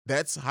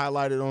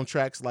highlighted on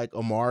tracks like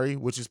Amari,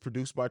 which is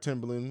produced by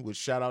Timbaland, which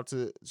shout out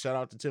to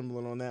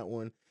Timbaland on that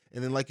one.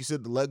 And then, like you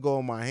said, the Let Go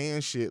of My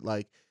Hand shit,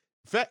 like,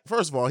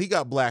 first of all, he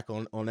got Black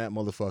on that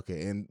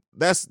motherfucker, and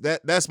that's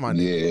my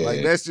nigga.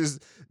 Like that's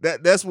just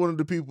that's one of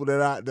the people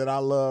that I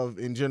love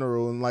in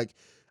general, and like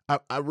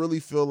I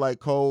really feel like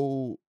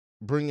Cole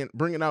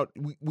bringing out.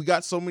 We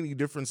got so many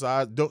different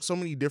sides, so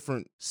many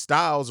different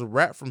styles of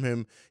rap from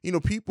him. You know,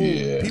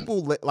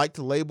 people like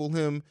to label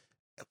him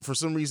for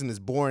some reason as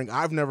boring.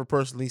 I've never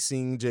personally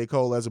seen J.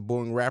 Cole as a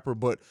boring rapper,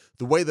 but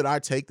the way that I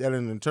take that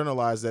and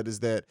internalize that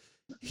is that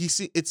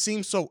it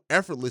seems so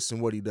effortless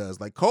in what he does.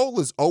 Like Cole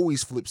is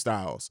always flip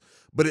styles,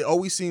 but it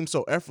always seems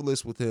so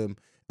effortless with him.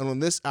 And on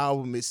this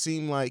album, it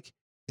seemed like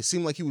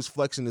he was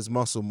flexing his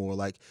muscle more.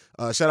 Like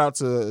shout out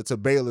to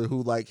Baylor,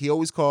 who like he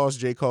always calls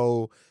J.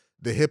 Cole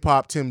the hip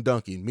hop Tim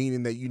Duncan,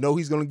 meaning that you know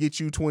he's gonna get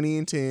you 20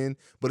 and 10,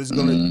 but it's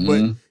gonna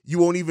but you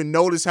won't even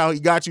notice how he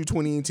got you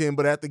 20 and 10.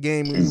 But at the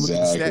game, when you look at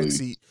the stat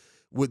sheet,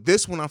 with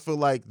this one, I feel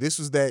like this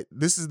is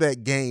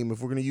that game.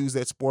 If we're gonna use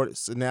that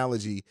sports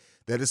analogy,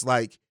 that it's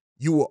like,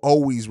 you will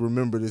always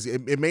remember this.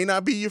 It may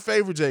not be your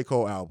favorite J.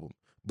 Cole album,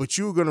 but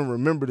you're going to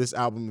remember this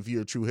album if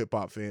you're a true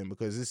hip-hop fan,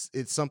 because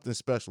it's something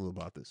special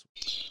about this.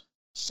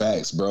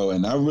 Facts, bro.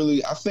 And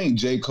I think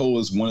J. Cole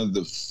is one of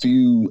the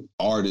few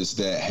artists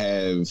that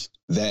have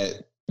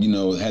that, you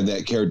know, had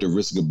that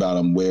characteristic about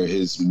him where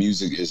his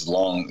music has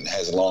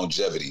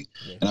longevity.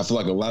 Yeah. And I feel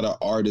like a lot of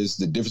artists,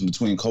 the difference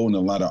between Cole and a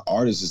lot of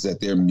artists is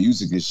that their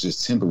music is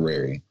just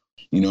temporary.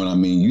 You know what I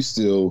mean?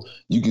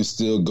 You can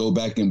still go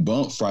back and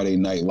bump Friday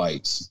Night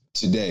Lights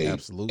today.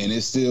 Absolutely. And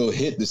it still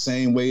hit the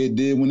same way it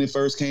did when it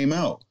first came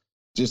out.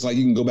 Just like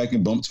you can go back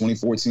and bump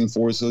 2014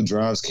 Forest Hill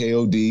Drive's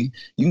KOD.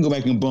 You can go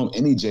back and bump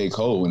any J.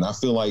 Cole. And I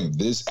feel like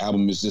this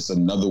album is just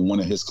another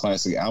one of his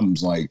classic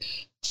albums. Like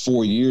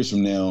 4 years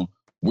from now,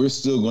 we're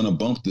still going to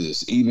bump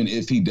this, even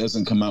if he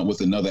doesn't come out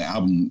with another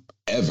album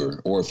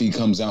ever, or if he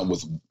comes out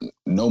with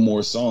no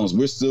more songs,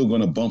 we're still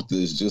going to bump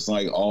this just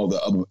like all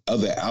the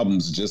other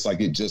albums, just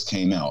like it just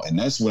came out. And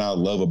that's what I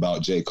love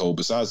about J. Cole,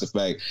 besides the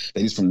fact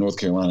that he's from North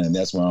Carolina and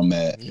that's where I'm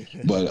at.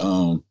 But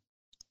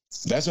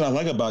that's what I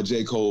like about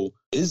J. Cole,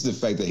 is the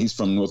fact that he's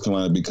from North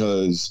Carolina,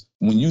 because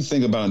when you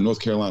think about a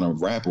North Carolina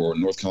rapper or a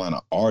North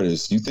Carolina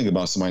artist, you think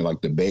about somebody like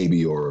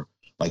DaBaby or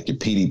like your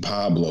P.D.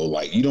 Pablo.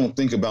 Like, you don't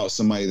think about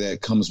somebody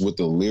that comes with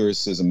the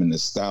lyricism and the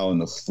style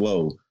and the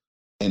flow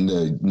and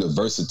the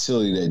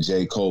versatility that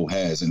J. Cole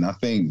has. And I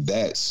think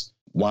that's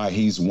why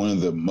he's one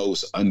of the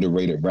most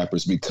underrated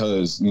rappers,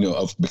 because,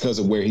 because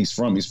of where he's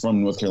from. He's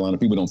from North Carolina.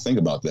 People don't think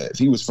about that. If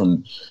he was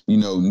from,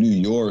 New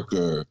York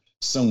or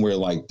somewhere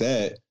like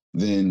that,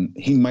 then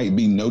he might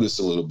be noticed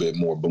a little bit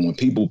more. But when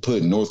people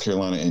put North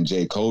Carolina and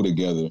J. Cole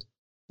together,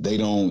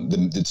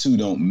 the two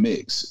don't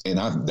mix. And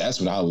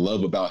that's what I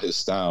love about his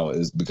style,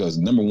 is because,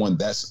 number one,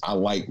 I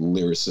like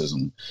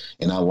lyricism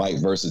and I like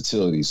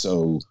versatility.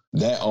 So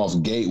that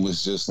off gate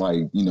was just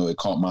like, it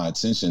caught my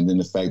attention. Then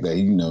the fact that,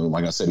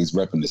 like I said, he's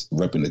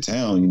repping the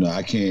town,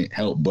 I can't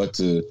help but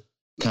to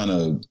kind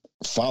of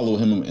follow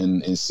him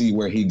and see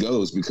where he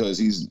goes, because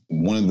he's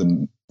one of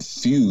the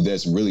few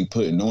that's really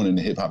putting on in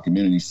the hip hop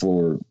community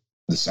for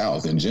the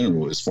South in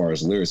general, as far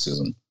as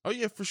lyricism. Oh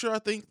yeah, for sure. I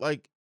think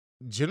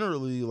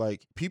generally,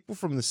 people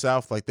from the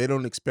South, they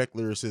don't expect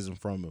lyricism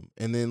from him,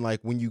 and then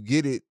when you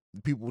get it,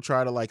 people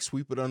try to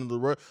sweep it under the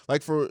rug.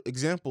 For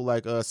example,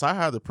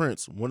 Sci-Hi the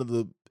Prince, one of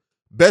the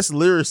best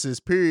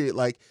lyricists, period.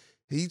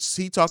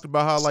 He talked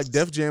about how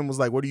Def Jam was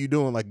what are you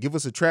doing? Give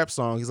us a trap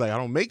song. He's like, I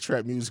don't make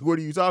trap music. What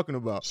are you talking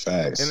about?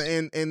 Facts.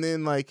 And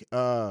then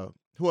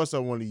who else I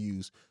want to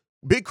use?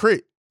 Big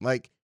Crit.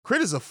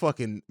 Crit is a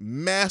fucking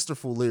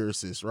masterful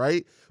lyricist,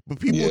 right? But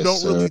people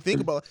don't really think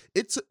about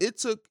it. It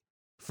took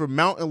for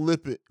Mount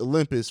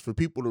Olympus for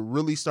people to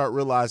really start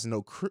realizing,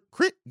 no,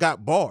 Crit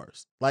got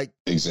bars.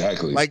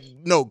 Exactly.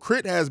 No,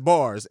 Crit has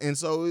bars. And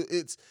so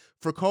it's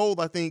for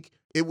Cole, I think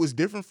it was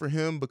different for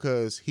him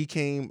because he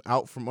came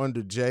out from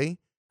under Jay.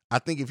 I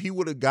think if he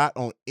would have got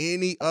on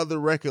any other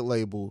record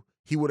label,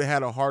 he would have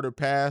had a harder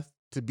path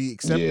to be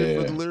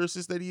accepted for the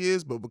lyricist that he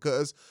is. But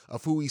because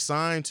of who he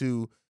signed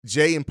to,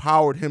 Jay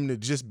empowered him to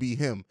just be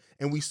him.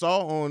 And we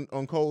saw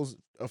on Cole's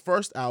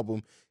first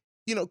album,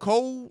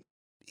 Cole,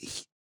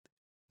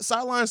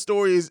 Sideline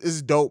Story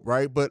is dope,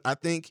 right? But I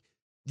think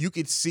you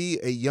could see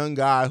a young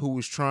guy who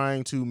was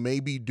trying to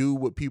maybe do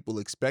what people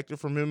expected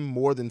from him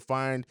more than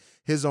find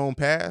his own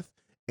path.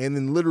 And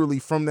then literally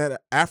from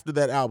that, after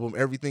that album,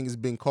 everything has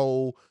been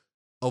Cole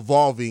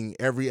evolving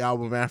every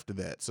album after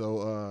that.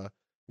 So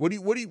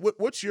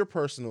what's your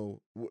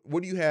personal,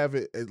 what do you have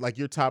at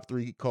your top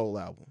 3 Cole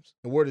albums?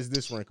 And where does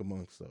this rank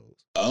amongst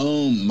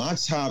those? My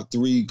top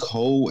 3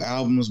 Cole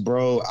albums,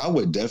 bro, I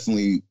would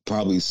definitely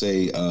probably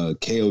say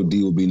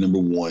KOD would be number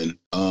 1.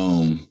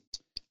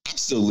 I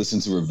still listen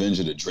to Revenge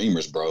of the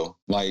Dreamers, bro.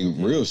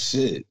 Real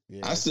shit.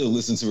 Yeah. I still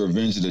listen to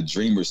Revenge of the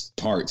Dreamers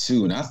Part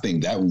 2, and I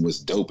think that one was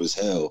dope as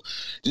hell.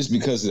 Just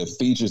because of the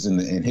features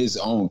in his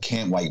own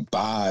camp,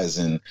 Baz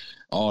and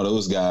all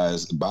those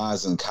guys,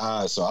 Baz and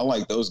Kai. So I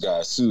like those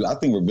guys too. I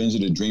think Revenge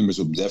of the Dreamers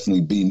would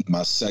definitely be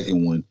my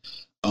second one.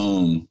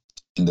 And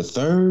the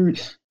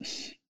third,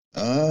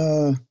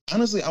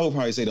 honestly, I would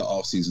probably say the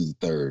Off Season's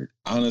the third.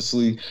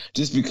 Honestly,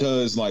 just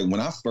because when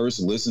I first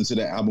listened to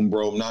the album,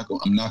 bro, I'm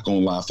not gonna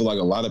lie. I feel like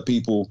a lot of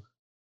people,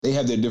 they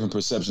have their different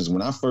perceptions.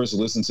 When I first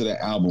listened to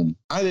the album,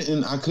 I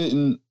didn't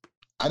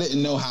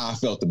know how I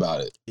felt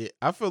about it. Yeah,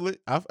 I feel it.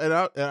 I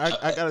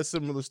got a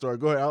similar story.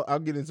 Go ahead. I'll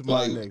get into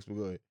mine next, but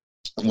go ahead.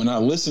 When I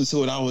listened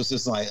to it, I was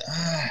just I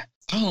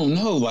don't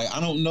know. I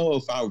don't know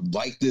if I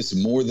like this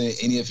more than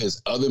any of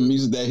his other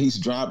music that he's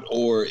dropped,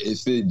 or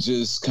if it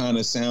just kind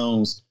of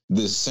sounds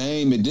the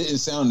same. It didn't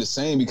sound the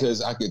same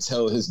because I could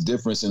tell his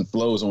difference in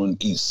flows on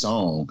each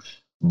song.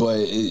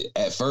 But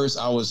at first,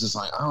 I was just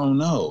I don't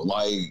know.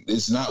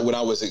 It's not what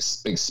I was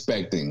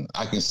expecting.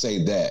 I can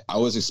say that. I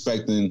was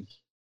expecting,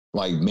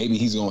 maybe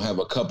he's going to have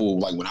a couple,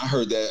 when I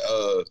heard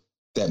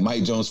that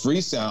Mike Jones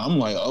freestyle, I'm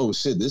like, oh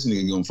shit, this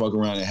nigga gonna fuck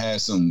around and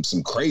have some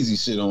crazy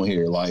shit on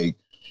here.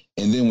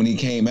 And then when he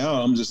came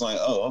out, I'm just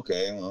oh,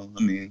 okay. Well,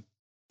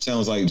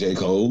 sounds like J.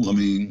 Cole.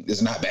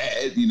 It's not bad,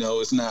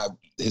 it's not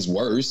his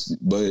worst,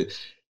 but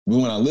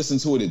when I listened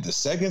to it the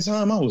second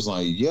time, I was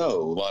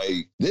yo,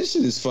 this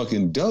shit is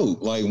fucking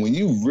dope. When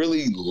you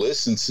really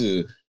listen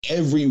to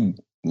every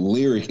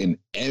lyric in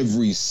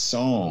every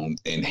song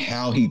and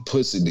how he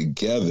puts it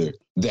together,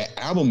 that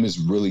album is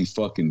really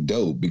fucking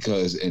dope,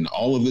 because in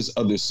all of his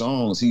other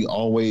songs, he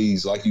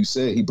always, like you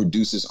said, he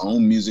produced his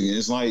own music, and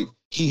it's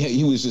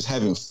he was just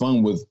having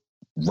fun with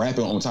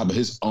rapping on top of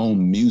his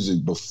own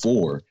music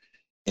before.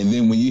 And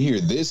then when you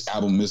hear this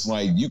album, it's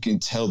like you can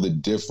tell the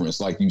difference.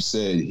 Like you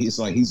said, it's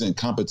like he's in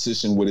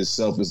competition with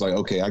himself. It's like,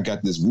 okay, I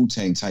got this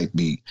Wu-Tang type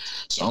beat,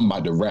 so I'm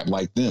about to rap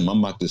like them. I'm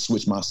about to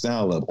switch my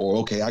style up. Or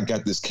okay, I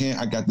got this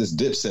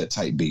Dipset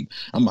type beat.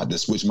 I'm about to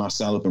switch my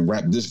style up and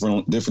rap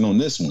different on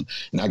this one.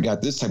 And I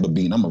got this type of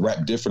beat, and I'm gonna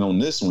rap different on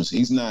this one. So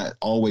he's not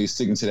always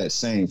sticking to that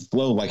same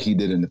flow like he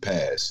did in the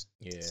past.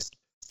 Yeah.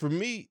 For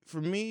me,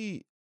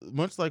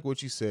 much like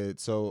what you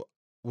said. So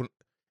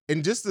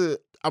I'm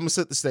gonna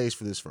set the stage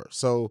for this first.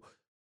 So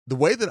the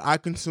way that I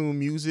consume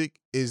music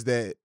is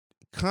that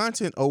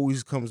content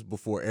always comes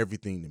before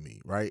everything to me,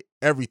 right?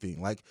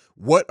 Everything. Like,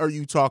 what are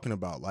you talking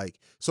about? Like,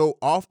 so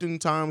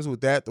oftentimes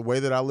with that, the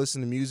way that I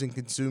listen to music and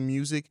consume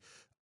music,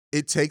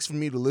 it takes for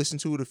me to listen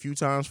to it a few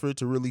times for it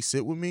to really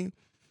sit with me.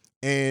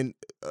 And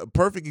a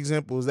perfect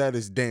example of that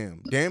is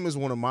Damn. Damn is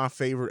one of my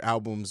favorite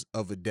albums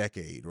of a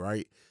decade,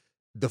 right?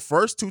 The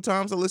first 2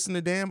 times I listened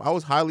to Damn, I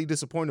was highly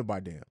disappointed by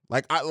Damn.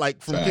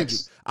 From Kendrick,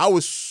 I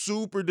was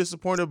super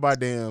disappointed by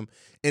Damn,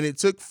 and it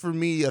took for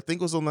me, I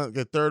think it was on like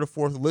the 3rd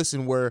or 4th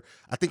listen where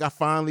I think I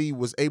finally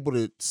was able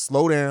to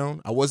slow down.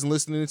 I wasn't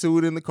listening to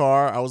it in the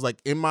car. I was like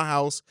in my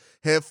house,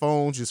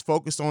 headphones, just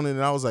focused on it,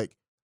 and I was like,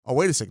 oh,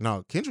 wait a second,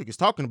 no, Kendrick is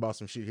talking about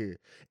some shit here.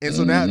 And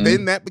so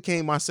then that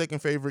became my second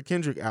favorite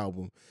Kendrick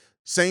album.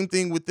 Same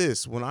thing with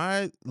this. When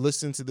I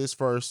listened to this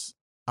first,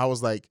 I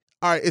was like,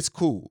 all right, it's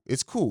cool.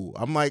 It's cool.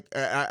 I'm like,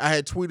 I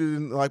had tweeted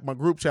in like my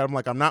group chat. I'm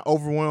like, I'm not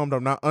overwhelmed.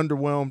 I'm not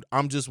underwhelmed.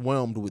 I'm just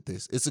whelmed with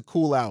this. It's a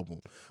cool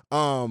album.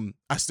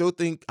 I still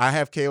think I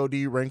have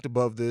KOD ranked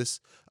above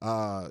this.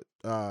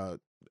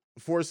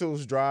 Forest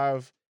Hills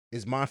Drive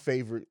is my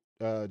favorite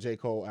J.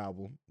 Cole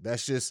album.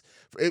 That's just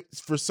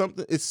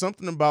it's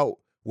something about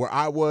where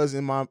I was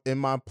in my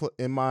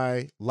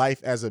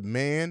life as a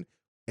man,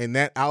 and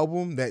that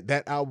album's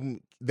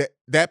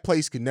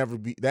place can never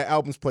be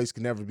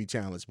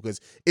challenged because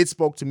it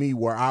spoke to me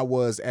where I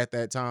was at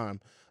that time.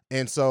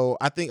 And so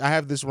I think I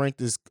have this ranked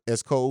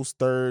as Cole's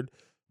 3rd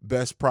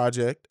best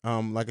project.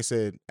 Like I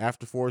said,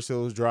 after Forest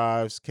Hills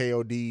Drives,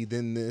 KOD,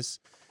 then this.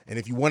 And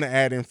if you want to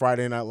add in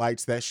Friday Night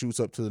Lights, that shoots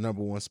up to the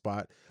number 1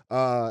 spot.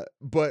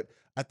 But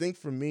I think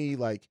for me,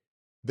 like,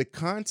 the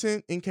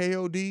content in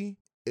KOD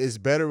is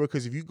better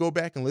because if you go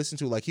back and listen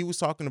to, like, he was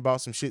talking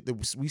about some shit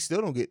that we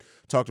still don't get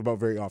talked about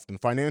very often.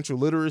 Financial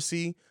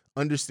literacy,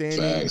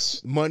 understanding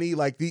money.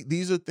 Like,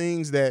 these are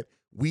things that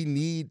we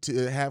need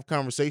to have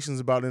conversations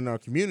about in our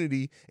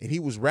community. And he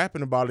was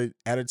rapping about it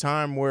at a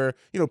time where,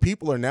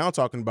 people are now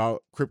talking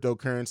about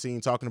cryptocurrency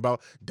and talking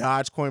about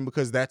Dogecoin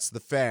because that's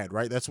the fad,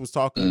 right? That's what's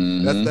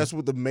talking. That's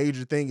what the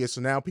major thing is.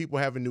 So now people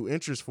have a new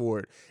interest for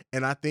it.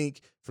 And I think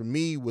for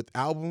me with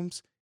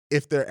albums,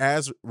 if they're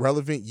as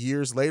relevant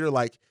years later,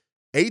 like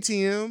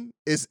ATM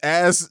is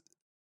as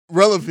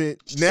relevant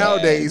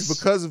nowadays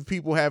because of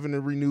people having a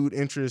renewed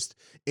interest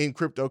in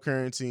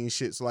cryptocurrency and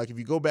shit. So like if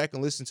you go back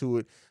and listen to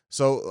it,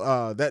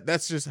 so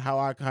that's just how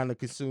I kind of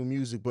consume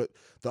music. But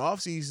the off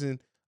season,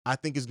 I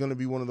think is going to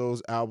be one of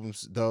those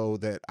albums though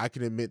that I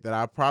can admit that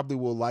I probably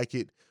will like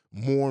it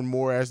more and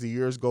more as the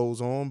years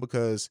goes on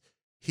because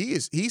he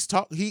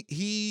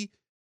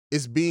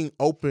is being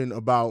open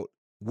about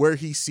where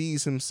he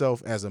sees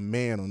himself as a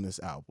man on this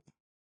album,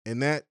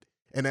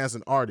 and as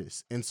an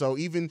artist. And so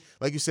even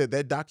like you said,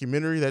 that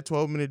documentary, that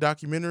 12-minute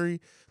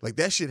documentary, like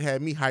that shit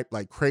had me hyped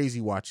like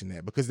crazy watching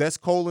that because that's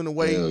Cole in a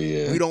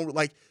way we don't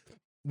like.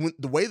 When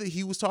the way that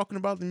he was talking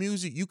about the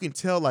music, you can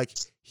tell like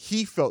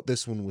he felt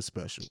this one was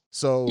special.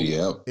 So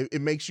it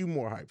makes you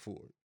more hyped for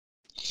it.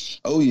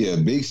 Oh yeah,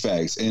 big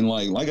facts. And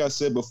like I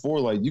said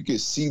before, like you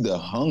could see the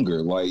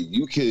hunger. Like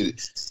you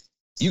could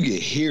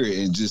hear it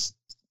and just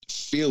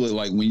feel it.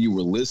 Like when you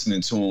were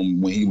listening to him,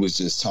 when he was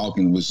just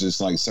talking, was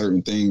just like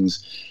certain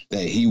things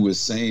that he was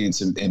saying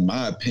to, in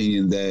my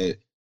opinion, that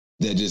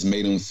just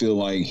made him feel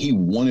like he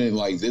wanted,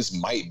 like this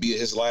might be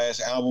his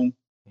last album.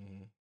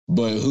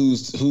 But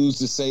who's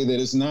to say that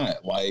it's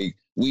not? Like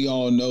we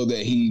all know that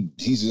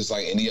he's just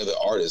like any other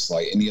artist,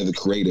 like any other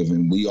creative,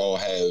 and we all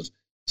have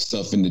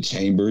stuff in the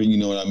chamber. You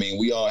know what I mean?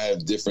 We all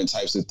have different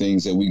types of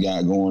things that we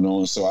got going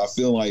on. So I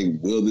feel like,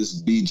 will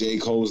this be J.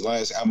 Cole's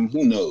last album?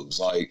 Who knows?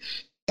 Like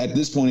at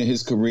this point in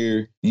his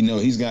career,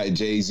 he's got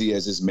Jay-Z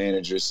as his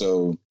manager,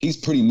 so he's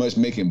pretty much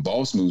making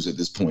boss moves at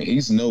this point.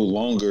 He's no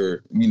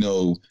longer,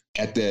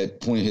 at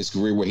that point in his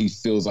career where he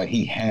feels like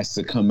he has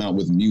to come out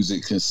with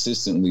music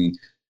consistently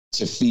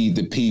to feed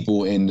the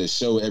people and to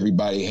show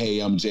everybody, hey,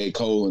 I'm J.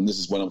 Cole and this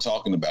is what I'm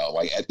talking about.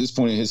 Like at this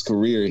point in his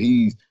career,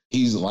 he's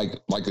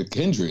like a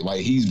Kendrick. Like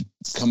he's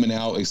coming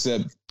out,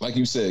 except like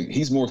you said,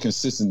 he's more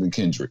consistent than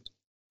Kendrick.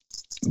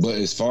 But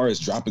as far as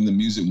dropping the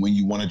music when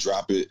you want to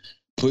drop it,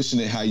 pushing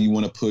it how you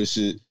want to push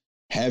it,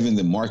 having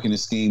the marketing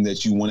scheme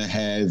that you want to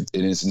have,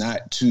 and it's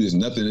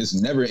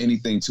never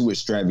anything too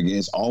extravagant.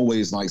 It's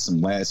always like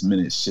some last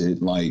minute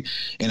shit. Like,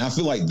 and I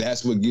feel like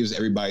that's what gives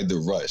everybody the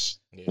rush.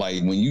 Yeah.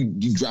 Like when you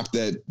drop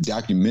that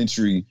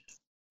documentary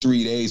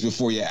 3 days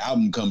before your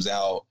album comes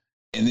out,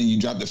 and then you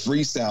drop the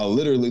freestyle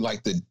literally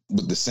like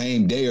the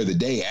same day or the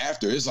day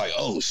after. It's like,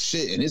 oh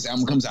shit, and this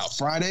album comes out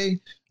Friday.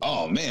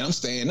 Oh man, I'm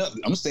staying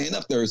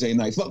up Thursday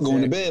night. Fuck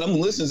going to bed. I'm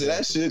listening to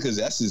that shit because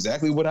that's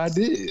exactly what I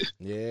did.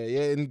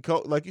 Yeah, and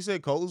Cole, like you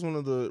said, Cole is one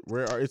of the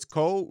rare. It's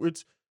Cole.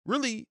 It's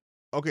really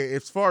okay.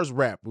 As far as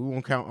rap, we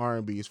won't count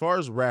R&B. As far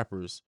as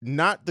rappers,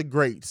 not the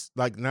greats,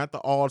 like not the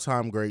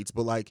all-time greats,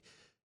 but like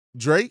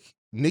Drake,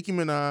 Nicki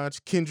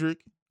Minaj,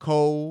 Kendrick,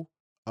 Cole,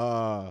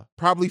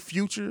 probably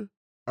Future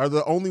are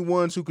the only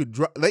ones who could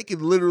drop. They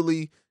could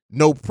literally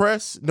no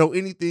press, no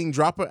anything,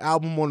 drop an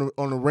album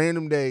on a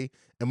random day,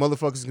 and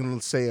motherfuckers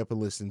gonna stay up and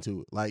listen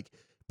to it. Like,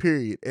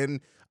 period. And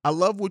I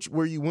love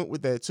where you went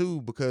with that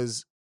too,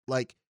 because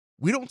like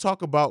we don't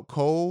talk about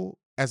Cole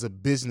as a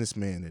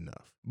businessman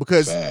enough,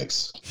 because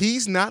Facts.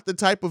 He's not the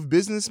type of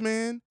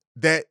businessman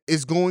that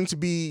is going to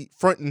be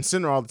front and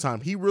center all the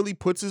time. He really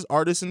puts his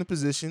artists in a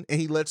position and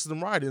he lets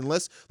them ride.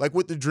 Unless, like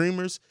with the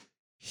Dreamers,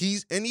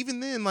 and even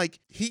then, like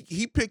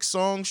he picks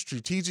songs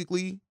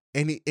strategically,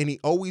 and he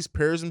always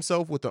pairs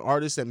himself with an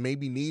artist that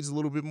maybe needs a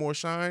little bit more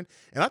shine.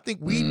 And I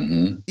think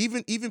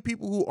even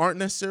people who aren't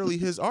necessarily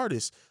his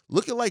artists,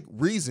 look at like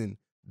Reason,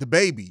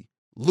 DaBaby,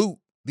 Luke.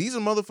 These are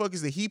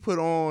motherfuckers that he put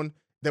on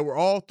that were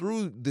all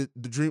through the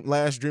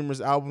last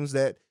Dreamers albums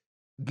that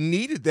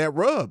needed that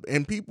rub.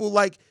 And people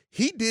like,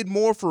 he did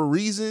more for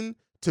Reason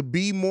to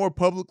be more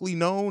publicly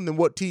known than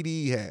what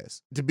TDE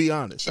has, to be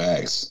honest.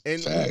 Facts.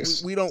 And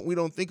Facts. We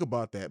don't think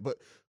about that. But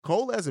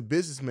Cole as a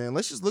businessman,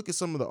 let's just look at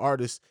some of the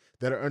artists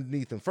that are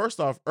underneath him.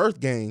 First off, Earth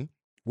Gang,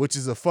 which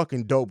is a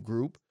fucking dope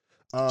group.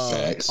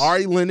 Facts.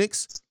 Ari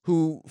Lennox,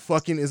 who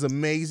fucking is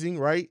amazing,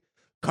 right?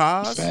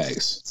 Cos.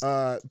 Facts.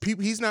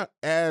 He's not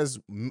as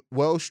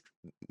well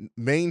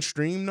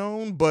mainstream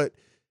known, but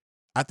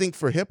I think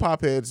for hip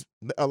hop heads,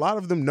 a lot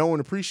of them know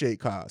and appreciate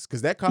Cos,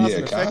 because that Cos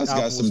and Effect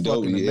album was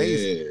fucking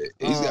amazing.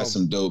 He's got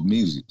some dope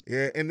music.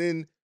 Yeah, and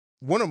then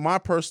one of my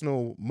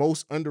personal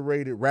most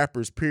underrated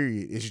rappers,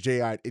 period, is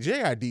J.I.D.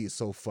 J.I.D. is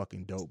so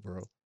fucking dope,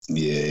 bro.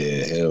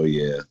 Yeah, hell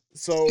yeah.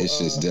 So it's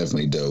just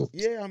definitely dope.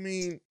 Yeah, I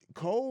mean,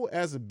 Cole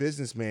as a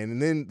businessman,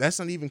 and then that's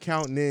not even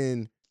counting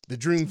in the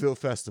Dreamville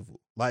Festival,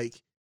 like,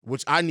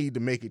 which I need to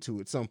make it to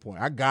at some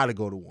point. I gotta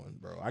go to one,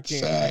 bro. I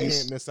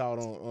can't miss out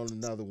on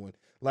another one.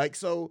 Like,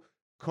 so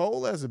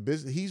Cole as a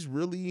business, he's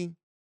really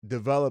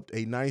developed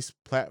a nice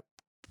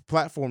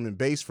platform and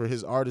base for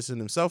his artist and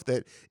himself,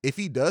 that if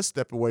he does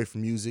step away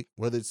from music,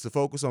 whether it's to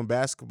focus on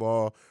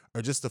basketball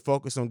or just to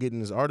focus on getting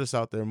his artists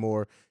out there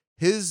more,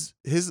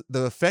 the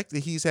effect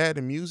that he's had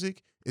in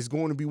music is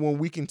going to be one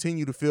we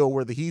continue to feel,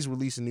 whether he's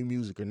releasing new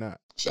music or not.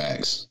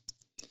 Facts.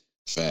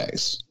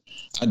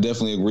 I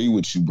definitely agree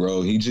with you,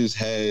 bro. He just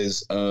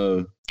has,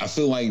 I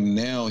feel like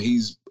now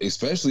it's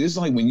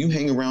like when you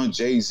hang around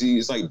Jay-Z,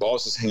 it's like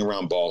bosses hang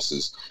around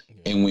bosses.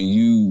 Yeah. And when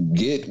you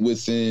get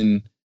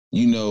within,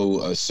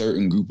 a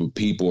certain group of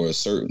people or a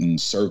certain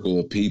circle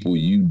of people,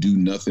 you do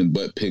nothing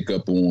but pick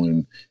up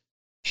on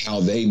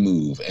how they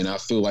move. And I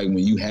feel like when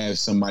you have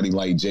somebody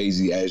like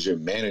Jay-Z as your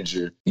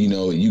manager,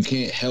 you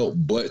can't help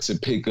but to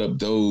pick up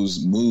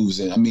those moves.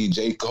 And I mean,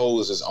 J.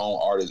 Cole is his own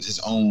artist, his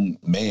own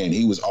man.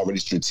 He was already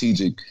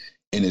strategic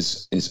in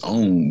his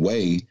own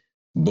way.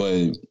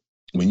 But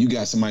when you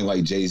got somebody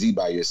like Jay-Z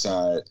by your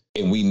side,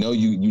 and we know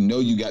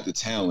you got the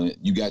talent,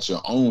 you got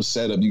your own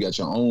setup, you got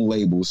your own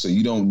label, so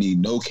you don't need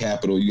no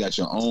capital, you got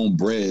your own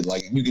bread.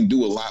 Like, you can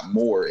do a lot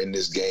more in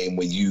this game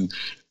when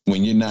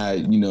you're not,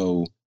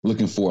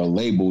 looking for a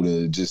label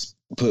to just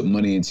put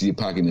money into your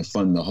pocket and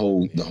fund the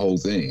whole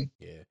thing.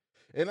 Yeah.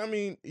 And I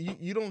mean,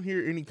 you don't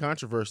hear any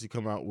controversy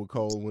come out with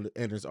Cole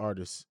and his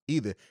artists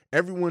either.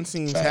 Everyone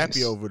seems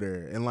happy over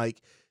there. And like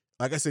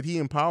I said, he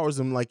empowers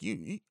them. Like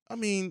I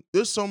mean,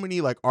 there's so many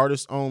like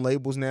artist-owned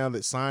labels now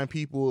that sign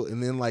people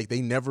and then like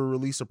they never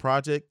release a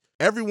project.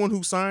 Everyone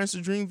who signs to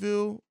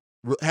Dreamville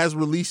has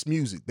released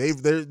music.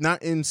 They're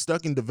not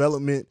stuck in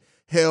development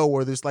hell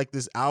where there's like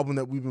this album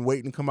that we've been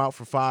waiting to come out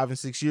for 5 and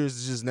 6 years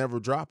is just never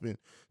dropping.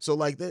 So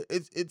like that,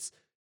 it's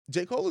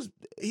J. Cole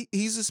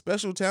he's a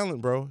special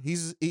talent, bro. He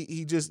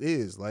just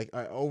is like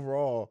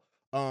overall.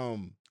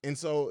 And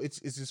so it's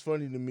just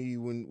funny to me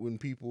when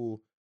people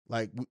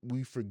like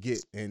we forget.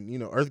 And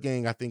Earth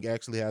Gang I think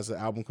actually has an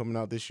album coming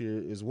out this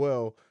year as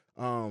well.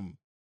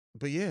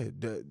 But yeah,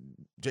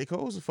 J.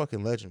 Cole's a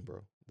fucking legend,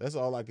 bro. That's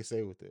all I can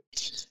say with it.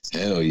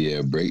 Hell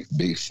yeah,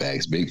 big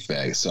facts.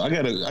 So I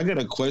got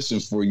a question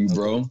for you,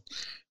 bro.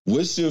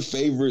 What's your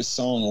favorite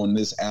song on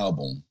this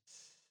album?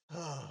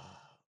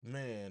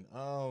 Man,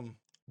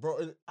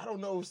 bro, I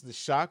don't know if it's the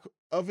shock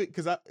of it,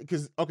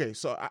 because okay,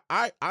 so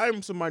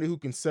I'm somebody who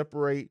can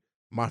separate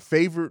my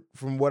favorite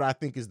from what I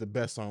think is the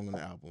best song on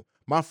the album.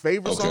 My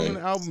favorite song on the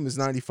album is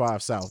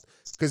 95 South,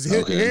 because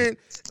hearing,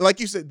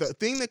 like you said, the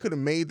thing that could have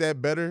made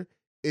that better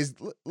is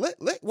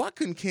why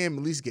couldn't Cam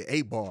at least get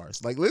 8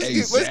 bars? Like let's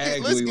get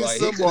like,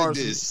 some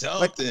bars.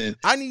 Like,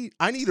 I need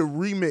a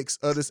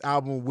remix of this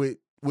album with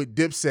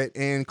Dipset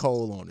and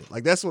Cole on it.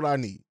 Like that's what I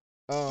need.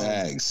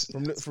 Thanks.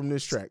 From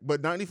this track.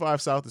 But 95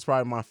 South is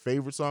probably my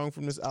favorite song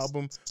from this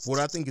album. What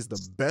I think is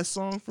the best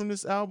song from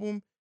this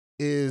album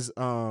is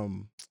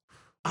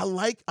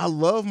I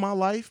love My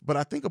Life, but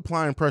I think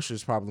Applying Pressure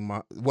is probably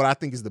what I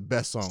think is the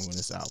best song on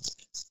this album.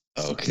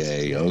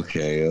 Okay. Yeah,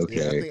 I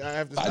think I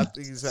have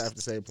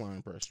to say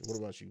Applying Pressure. What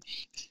about you?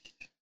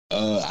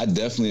 I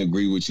definitely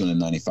agree with you on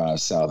the 95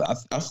 South.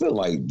 I feel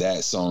like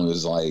that song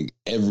is like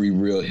every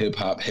real hip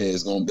hop head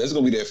that's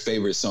gonna be their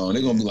favorite song.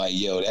 They're gonna be like,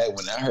 yo, that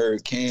when I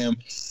heard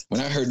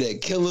that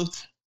Killer,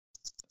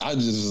 I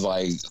just was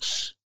like,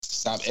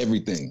 stop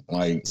everything.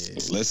 Like,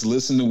 let's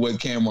listen to what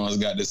Cameron's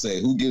got to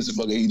say. Who gives a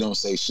fuck if he don't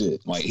say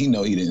shit? Like, he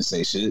know he didn't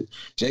say shit.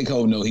 J.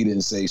 Cole know he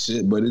didn't say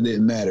shit, but it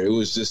didn't matter. It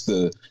was just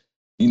the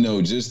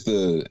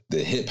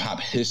hip hop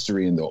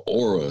history and the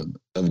aura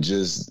of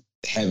just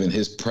having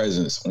his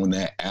presence on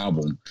that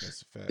album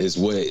is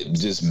what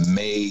just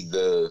made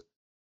the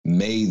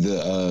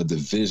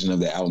vision of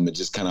the album. It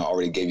just kind of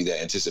already gave you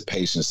that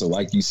anticipation. So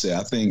like you said,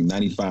 I think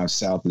 95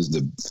 South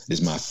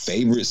is my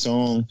favorite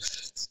song,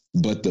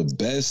 but the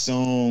best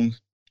song,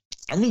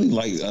 I really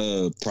like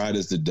Pride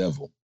is the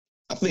Devil.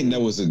 I think that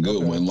was a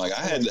good one. Like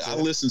I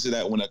listened to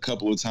that one a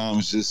couple of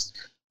times, just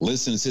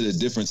listen to the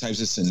different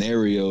types of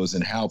scenarios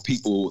and how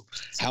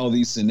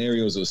these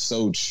scenarios are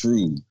so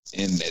true.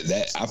 And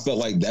that I felt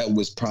like that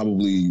was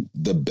probably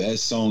the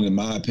best song in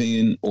my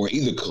opinion, or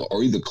either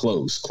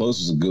Close. Close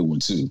was a good one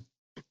too.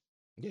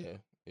 Yeah.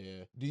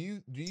 Do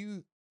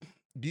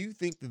you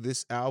think that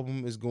this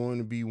album is going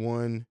to be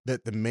one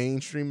that the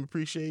mainstream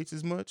appreciates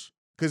as much?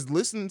 Because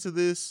listening to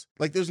this,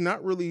 like, there's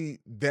not really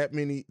that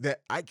many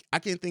that I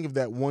can't think of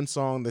that one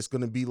song that's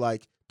going to be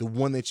like the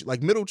one that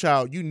like Middle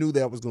Child. You knew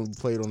that was going to be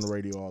played on the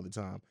radio all the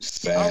time.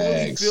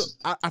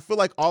 I feel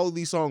like all of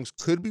these songs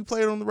could be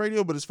played on the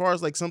radio, but as far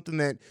as like something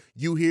that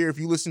you hear, if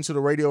you listen to the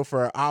radio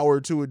for an hour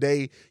or two a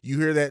day, you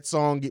hear that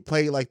song get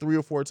played like 3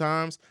 or 4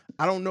 times.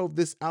 I don't know if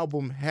this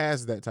album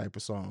has that type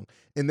of song,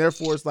 and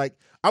therefore it's like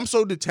I'm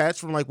so detached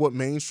from like what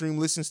mainstream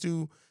listens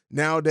to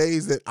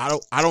nowadays that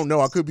I don't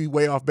know. I could be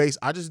way off base.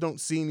 I just don't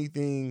see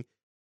anything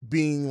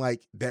being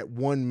like that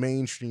one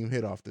mainstream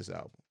hit off this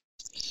album.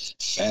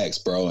 Facts,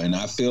 bro. And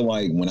I feel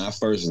like when I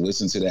first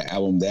listened to that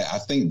album, I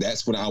think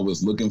that's what I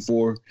was looking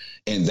for.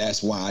 And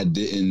that's why I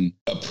didn't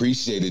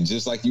appreciate it.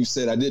 Just like you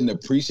said, I didn't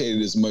appreciate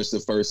it as much the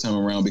first time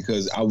around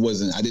because I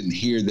didn't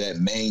hear that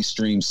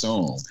mainstream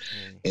song.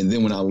 And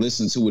then when I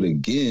listened to it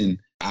again,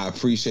 I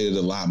appreciated it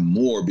a lot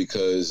more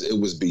because it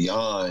was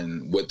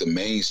beyond what the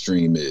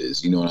mainstream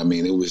is. You know what I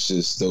mean? It was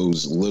just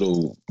those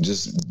little,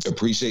 just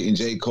appreciating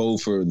J. Cole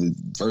for the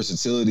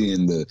versatility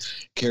and the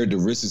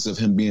characteristics of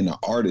him being an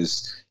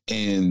artist.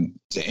 And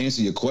to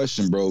answer your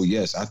question, bro,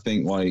 yes, I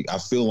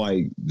feel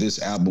like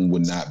this album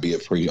would not be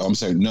appreciated. I'm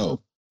sorry,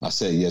 no. I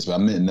said yes, but I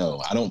meant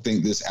no. I don't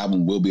think this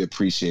album will be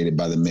appreciated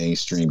by the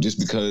mainstream just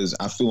because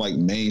I feel like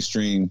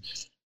mainstream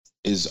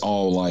is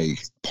all like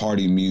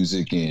party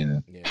music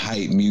and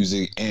hype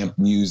music, amp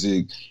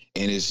music,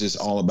 and it's just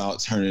all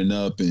about turning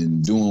up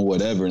and doing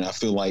whatever. And I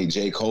feel like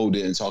J. Cole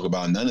didn't talk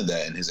about none of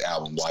that in his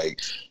album,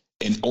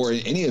 or in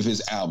any of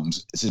his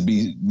albums. To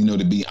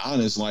be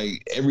honest,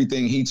 like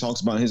everything he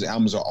talks about in his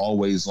albums are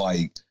always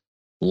like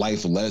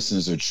life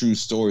lessons or true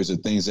stories of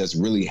things that's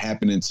really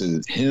happening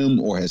to him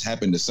or has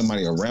happened to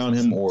somebody around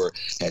him or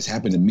has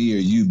happened to me or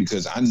you,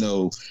 because I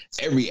know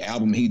every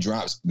album he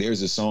drops,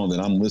 there's a song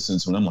that I'm listening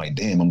to and I'm like,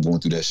 damn, I'm going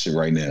through that shit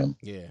right now.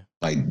 Yeah.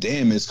 Like,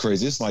 damn, it's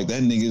crazy. It's like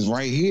that nigga is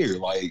right here.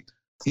 Like,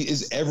 he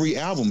is every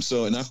album.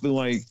 So, and I feel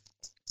like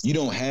you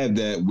don't have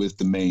that with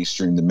the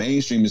mainstream. The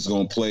mainstream is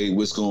going to play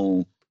what's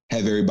going to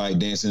have everybody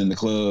dancing in the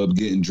club,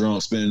 getting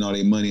drunk, spending all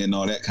their money and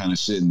all that kind of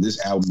shit. And this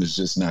album is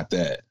just not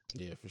that.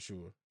 Yeah, for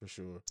sure.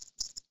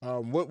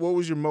 What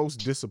was your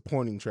most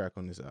disappointing track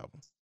on this album?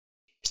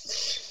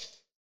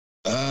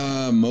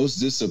 Most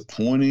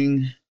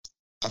disappointing,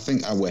 I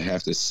think I would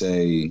have to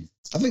say,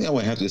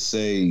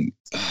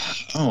 I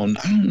don't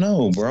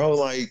know, bro.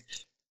 Like,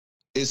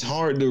 it's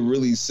hard to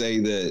really say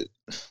that.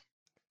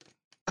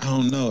 I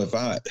don't know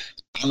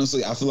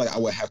honestly, I feel like I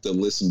would have to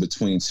listen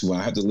between two.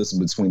 I have to listen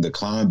between The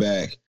Climb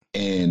Back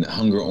and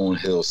Hunger on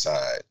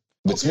Hillside.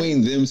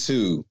 Between them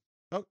two.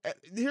 Okay,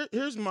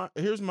 here's my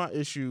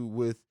issue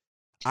with.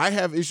 I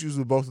have issues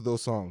with both of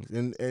those songs,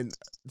 and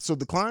so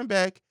The Climb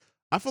Back.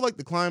 I feel like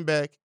The Climb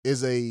Back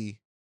is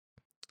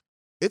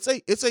it's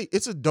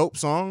a dope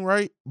song,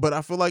 right? But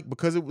I feel like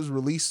because it was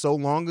released so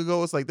long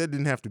ago, it's like that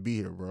didn't have to be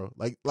here, bro.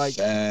 Like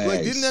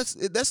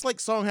didn't that's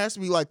like song has to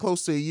be like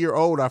close to a year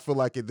old. I feel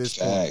like at this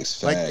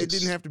point, like it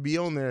didn't have to be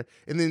on there.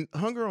 And then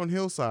Hunger on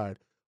Hillside,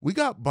 we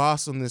got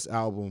Boss on this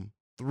album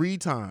 3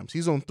 times.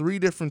 He's on 3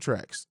 different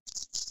tracks.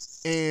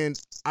 And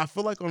I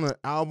feel like on an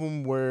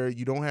album where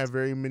you don't have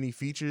very many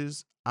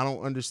features, I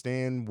don't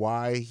understand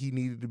why he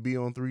needed to be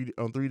on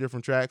three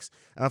different tracks.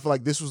 And I feel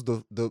like this was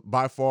the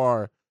by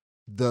far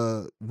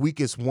the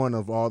weakest one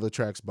of all the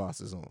tracks Boss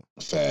is on.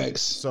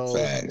 Facts.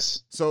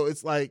 So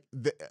it's like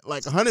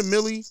 100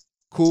 Milli,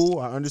 cool.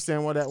 I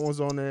understand why that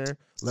one's on there.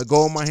 Let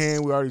Go of My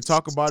Hand, we already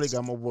talked about it.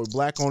 Got my boy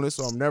Black on it,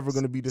 so I'm never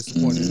gonna be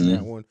disappointed in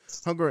that one.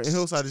 Hunger and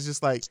Hillside is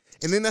just like,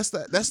 and then that's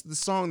the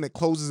song that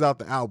closes out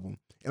the album.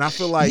 And I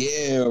feel like,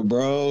 yeah,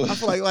 bro. I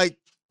feel like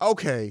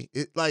okay,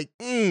 it like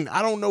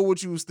I don't know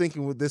what you was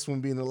thinking with this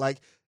one being like.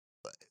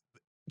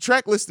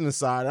 track listing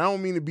aside, I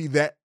don't mean to be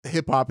that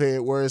hip hop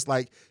head where it's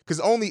like, because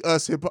only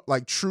us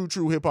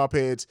true hip hop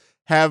heads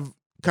have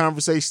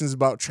conversations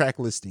about track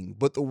listing.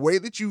 But the way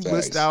that you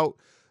list out,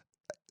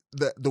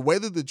 the way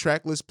that the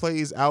track list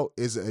plays out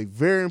is a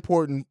very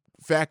important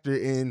factor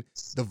in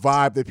the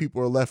vibe that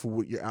people are left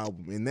with your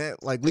album. And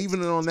that, like,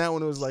 leaving it on that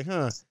one, it was like,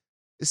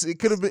 it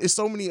could have been. It's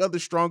so many other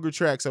stronger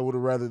tracks I would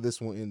have rather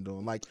this one end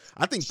on. Like,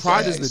 I think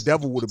Pride is the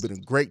Devil would have been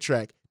a great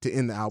track to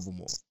end the album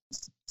on.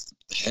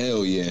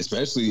 Hell yeah,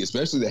 especially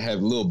to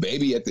have Lil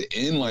Baby at the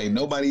end. Like,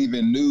 nobody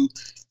even knew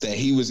that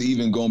he was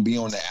even going to be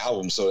on the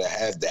album. So to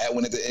have that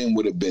one at the end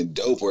would have been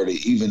dope, or to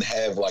even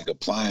have like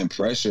applying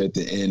pressure at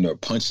the end or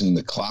punching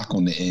the clock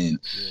on the end.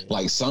 Yeah.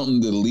 Like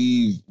something to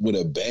leave with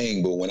a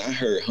bang. But when I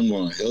heard Hunger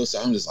on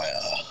Hillside, I'm just like,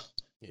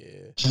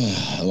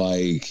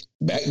 like,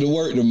 back to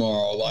work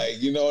tomorrow.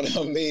 Like, you know what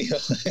I mean?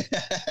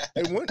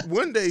 Hey,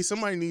 one day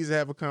somebody needs to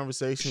have a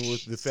conversation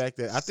with the fact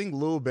that I think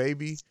Lil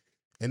Baby,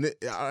 and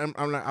I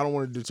don't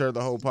want to deter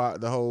the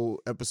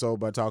whole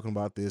episode by talking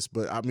about this,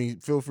 but I mean,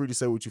 feel free to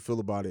say what you feel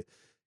about it.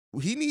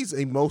 He needs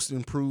a Most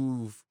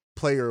Improved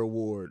Player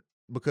award,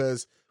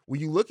 because when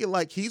you look at,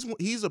 like,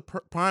 he's a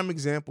prime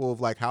example of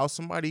like how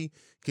somebody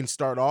can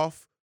start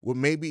off with,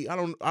 maybe I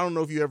don't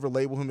know if you ever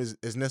label him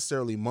as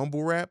necessarily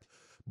mumble rap,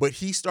 but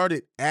he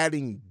started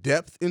adding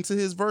depth into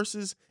his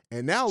verses,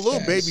 and now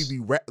Lil Baby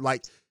be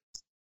like,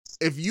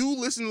 if you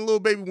listen to Lil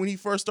Baby when he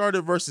first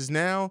started versus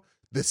now,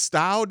 the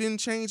style didn't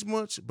change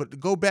much, but to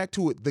go back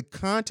to it, the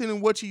content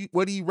and what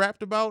he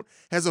rapped about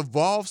has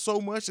evolved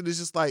so much that it's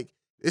just like,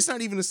 it's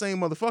not even the same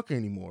motherfucker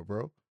anymore,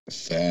 bro.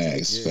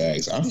 Facts.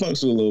 I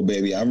fucks with Lil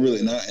Baby. I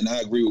really not, and I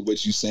agree with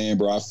what you're saying,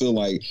 bro. I feel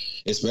like,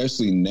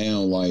 especially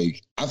now,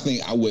 like, I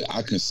think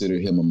I consider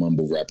him a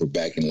mumble rapper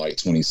back in like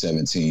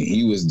 2017.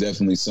 He was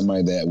definitely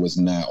somebody that was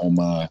not on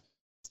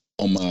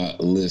my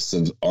list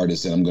of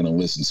artists that I'm gonna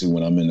listen to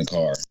when I'm in the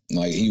car.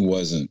 Like, he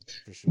wasn't.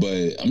 Sure.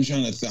 But I'm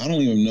trying to I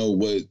don't even know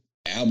what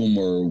album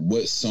or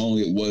what song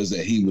it was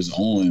that he was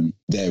on,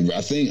 that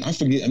I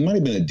forget, it might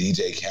have been a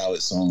DJ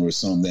Khaled song or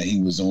something that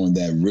he was on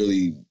that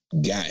really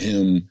got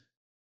him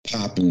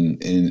popping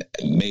and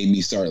made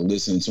me start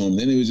listening to him.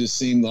 Then it would just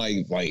seem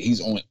like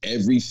he's on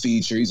every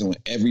feature, he's on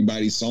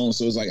everybody's song,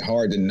 so it's like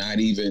hard to not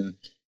even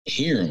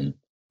hear him.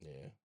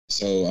 Yeah.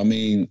 So I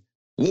mean,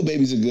 Lil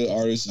Baby's a good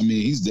artist. I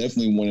mean, he's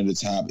definitely one of the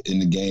top in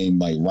the game,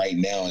 like, right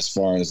now, as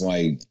far as,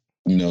 like,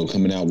 you know,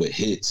 coming out with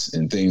hits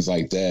and things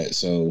like that.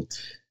 So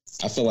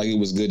I feel like it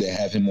was good to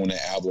have him on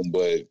the album,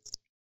 but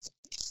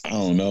I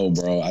don't know,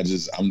 bro. I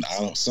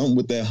don't, something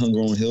with that Hunger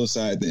on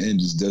Hillside at the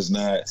end just does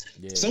not.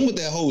 Yeah. Something with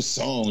that whole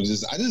song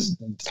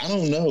I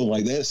don't know.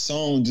 Like, that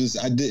song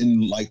I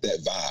didn't like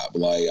that vibe.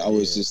 Like, I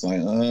was just like,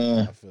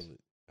 I feel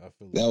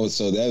it.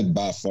 That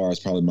by far is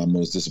probably my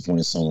most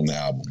disappointing song on the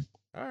album.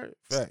 All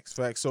right,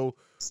 facts. So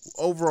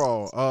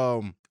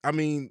overall, I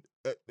mean,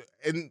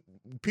 and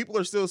people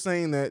are still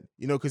saying that,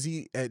 you know, because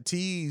he had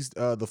teased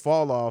the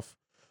Fall Off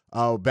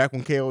back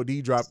when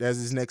KOD dropped as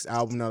his next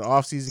album. Now the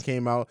off season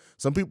came out.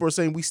 Some people are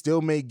saying we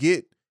still may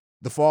get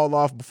the Fall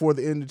Off before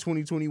the end of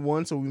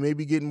 2021, so we may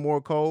be getting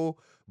more Cole.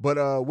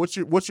 But what's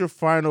your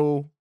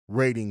final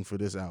rating for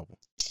this album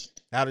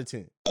out of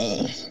 10?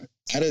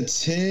 Out of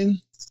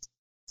 10,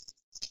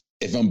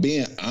 if I'm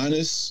being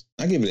honest,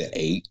 I give it an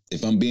 8.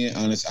 If I'm being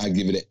honest, I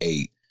give it an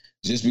 8.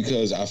 Just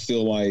because I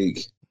feel like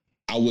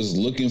I was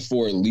looking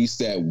for at least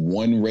that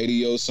one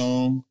radio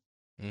song.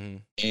 Mm-hmm.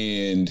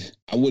 And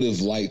I would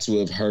have liked to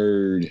have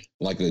heard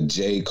like a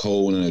J.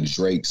 Cole and a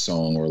Drake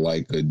song, or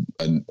like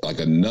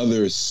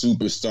another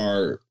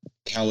superstar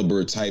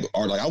caliber type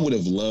art. Like, I would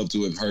have loved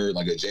to have heard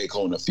like a J.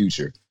 Cole in the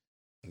Future.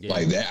 Yeah.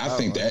 Like that. I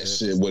think that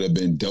shit would have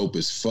been dope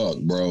as fuck,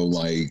 bro.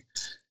 Like,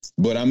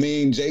 but I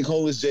mean, J.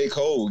 Cole is J.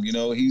 Cole. You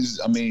know, he's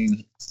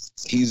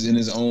in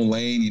his own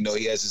lane. You know,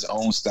 he has his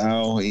own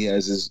style. He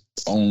has his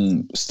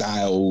own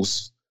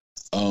styles.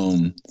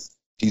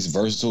 He's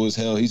versatile as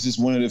hell. He's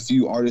just one of the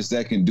few artists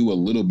that can do a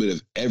little bit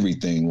of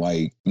everything.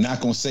 Like,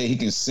 not gonna say he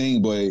can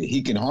sing, but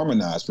he can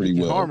harmonize pretty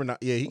well.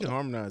 He can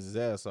harmonize his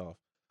ass off.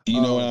 You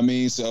know what I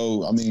mean?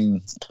 So, I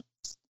mean,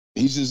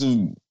 he's just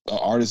an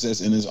artist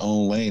that's in his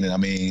own lane. And I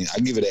mean, I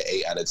give it an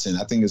 8 out of 10.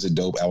 I think it's a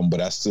dope album, but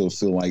I still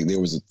feel like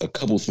there was a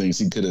couple things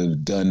he could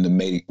have done to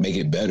make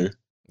it better.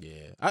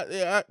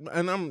 Yeah.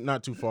 And I'm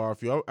not too far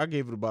off you. I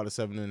gave it about a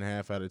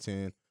 7.5 out of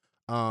 10.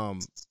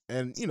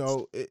 And you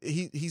know,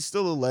 he's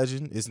still a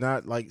legend. It's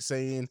not like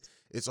saying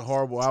it's a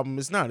horrible album.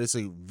 It's not. It's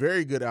a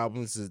very good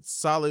album. It's a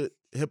solid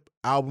hip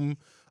album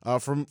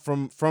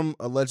from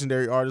a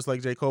legendary artist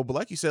like J. Cole. But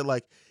like you said,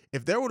 like,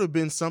 if there would have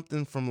been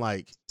something from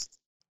like,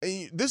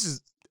 I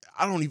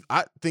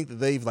think that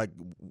they've like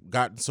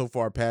gotten so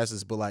far past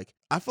this, but like,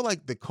 I feel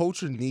like the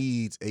culture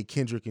needs a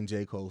Kendrick and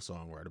J. Cole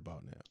song right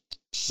about now.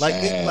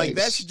 Like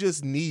that's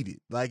just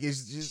needed. Like,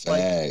 it's just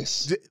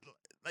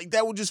like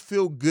that would just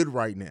feel good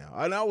right now.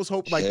 And I was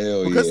hoping, like,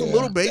 because the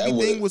Lil Baby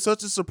thing was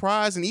such a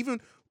surprise, and even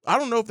I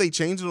don't know if they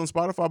changed it on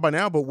Spotify by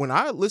now, but when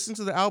I listened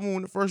to the album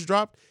when it first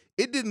dropped,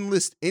 it didn't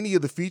list any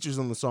of the features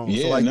on the song.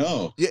 Yeah, so like,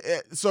 no. Yeah,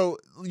 so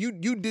you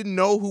didn't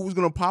know who was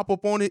gonna pop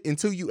up on it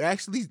until you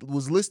actually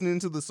was listening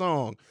to the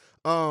song.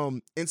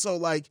 And so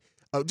like,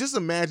 just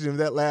imagine if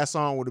that last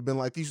song would have been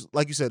like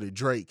you said, a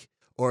Drake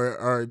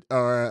or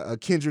a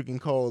Kendrick and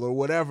Cole or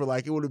whatever.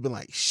 Like, it would have been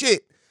like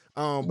shit.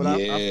 But I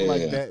feel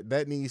like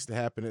that needs to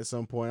happen at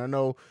some point. I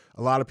know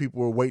a lot of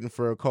people were waiting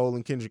for a Cole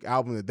and Kendrick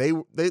album that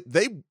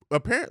they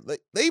apparently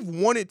they've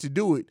wanted to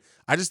do it.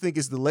 I just think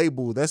it's the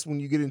label. That's when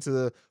you get into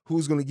the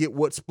who's going to get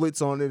what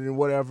splits on it and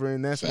whatever,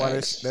 and that's why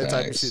that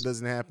type of shit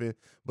doesn't happen.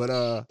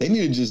 But they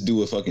need to just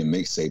do a fucking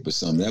mixtape or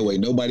something. That way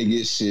nobody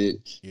gets shit.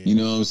 Yeah. You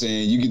know what I'm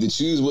saying? You get to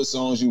choose what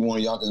songs you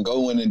want. Y'all can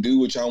go in and do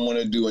what y'all want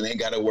to do, and ain't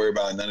got to worry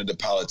about none of the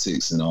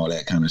politics and all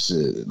that kind of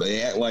shit.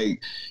 They act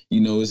like,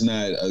 it's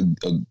not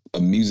a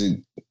music.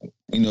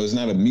 It's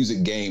not a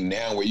music game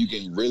now where you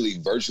can really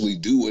virtually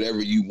do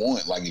whatever you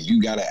want. Like, if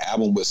you got an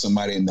album with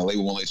somebody and the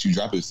label won't let you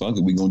drop it, fuck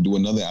it, we gonna do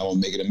another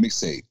album, make it a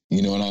mixtape.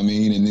 You know what I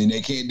mean? And then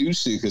they can't do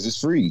shit because it's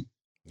free.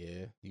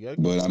 Yeah,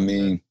 but I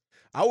mean,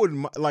 I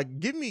wouldn't like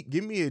give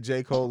me a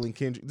J. Cole and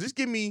Kendrick. Just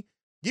give me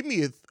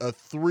a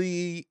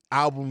 3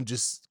 album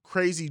just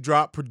crazy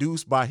drop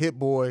produced by Hit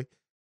Boy.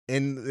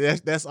 And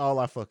that's all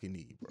I fucking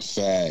need, bro.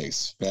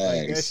 Facts.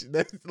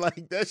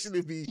 That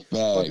shouldn't be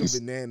fucking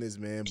bananas,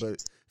 man.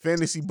 But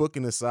fantasy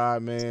booking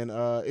aside, man,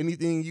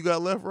 anything you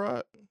got left,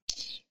 Rod?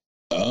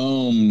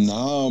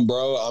 No,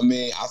 bro. I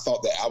mean, I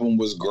thought the album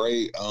was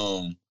great.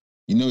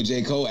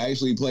 J. Cole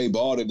actually played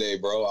ball today,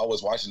 bro. I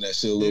was watching that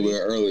shit a little bit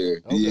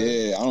earlier.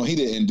 Okay. Yeah, he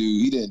didn't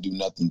do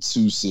nothing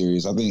too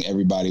serious. I think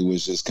everybody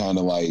was just kind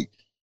of like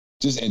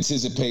just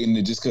anticipating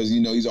it, just because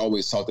he's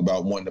always talked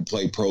about wanting to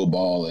play pro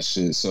ball and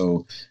shit.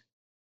 So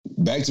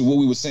back to what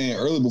we were saying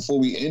earlier before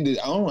we ended,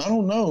 I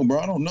don't know, bro.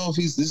 I don't know if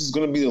this is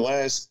gonna be the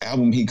last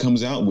album he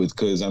comes out with,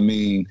 because I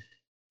mean,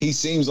 he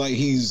seems like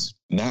he's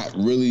not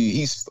really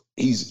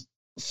he's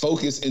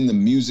focused in the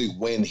music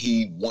when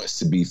he wants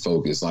to be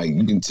focused. Like,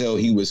 you can tell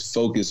he was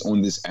focused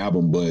on this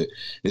album, but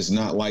it's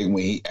not like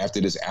when after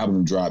this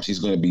album drops, he's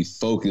going to be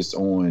focused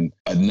on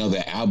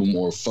another album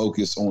or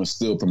focused on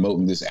still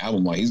promoting this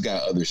album. Like, he's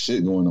got other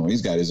shit going on.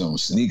 He's got his own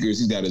sneakers.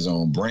 He's got his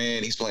own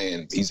brand.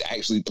 He's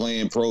actually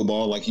playing pro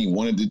ball like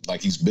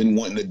he's been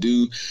wanting to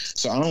do.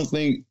 So I don't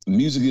think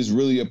music is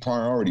really a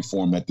priority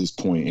for him at this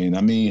point. And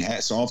I mean,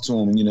 hats off to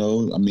him,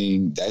 I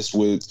mean,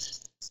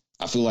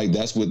 I feel like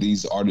that's what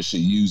these artists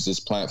should use this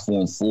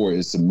platform for,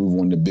 is to move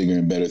on to bigger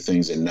and better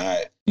things, and not,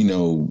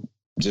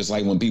 just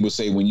like when people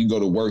say when you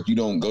go to work, you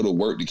don't go to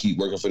work to keep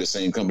working for the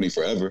same company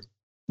forever.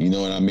 You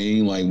know what I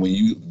mean? Like, when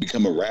you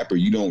become a rapper,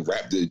 you don't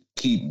rap to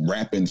keep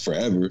rapping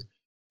forever,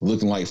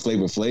 looking like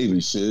Flavor Flav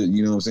and shit.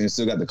 You know what I'm saying?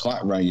 Still got the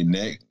clock around your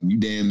neck. You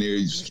damn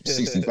near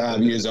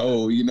 65 years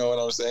old. You know what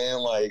I'm saying?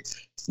 Like,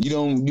 you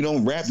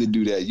don't rap to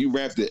do that. You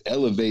rap to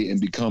elevate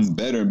and become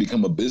better and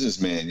become a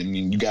businessman. I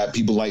mean, you got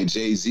people like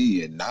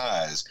Jay-Z and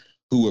Nas,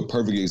 who are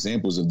perfect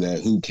examples of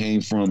that, who came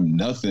from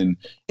nothing,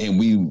 and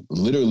we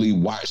literally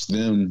watched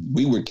them.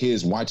 We were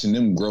kids watching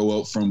them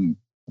grow up from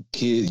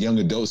young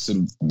adults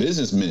to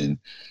businessmen.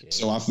 Yeah.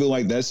 So I feel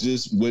like that's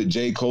just what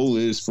J. Cole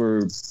is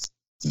for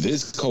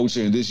this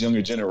culture and this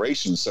younger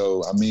generation.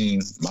 So, I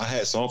mean, my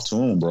hat's off to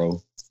him,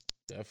 bro.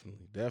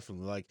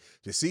 Definitely. Like,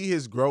 to see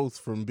his growth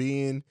from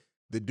being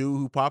the dude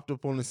who popped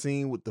up on the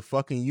scene with the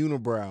fucking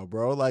unibrow,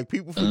 bro. Like,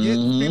 people forget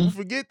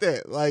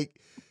that. Like,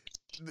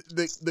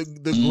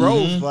 the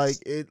growth, like,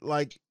 it,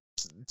 like,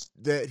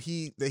 that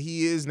he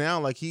is now,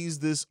 like, he's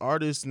this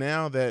artist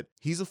now that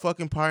he's a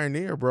fucking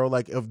pioneer, bro.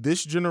 Like, of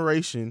this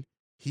generation,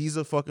 he's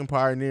a fucking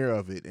pioneer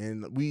of it.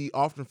 And we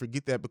often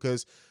forget that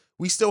because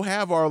we still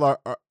have our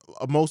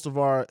most of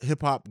our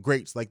hip hop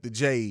greats, like the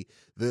Jay,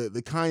 the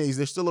Kanyes.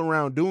 They're still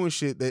around doing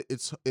shit. That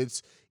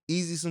it's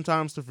easy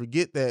sometimes to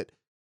forget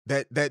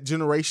that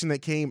generation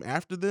that came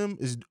after them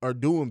are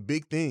doing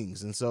big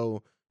things. And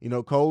so,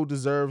 Cole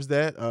deserves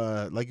that.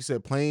 Like you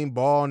said, playing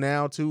ball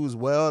now too as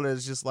well.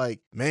 That's just like,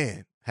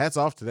 man, hats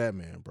off to that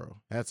man, bro.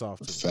 Hats off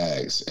to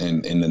facts.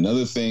 And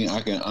another thing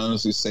I can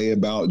honestly say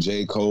about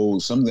J. Cole,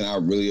 something I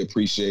really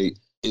appreciate,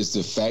 is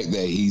the fact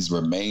that he's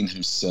remained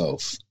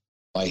himself.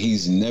 Like,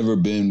 he's never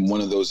been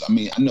one of those. I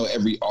mean, I know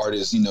every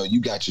artist, you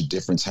got your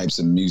different types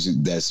of music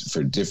that's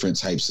for different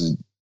types of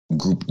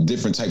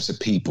different types of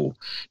people,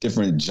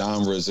 different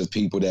genres of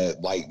people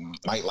that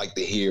might like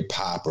to hear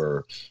pop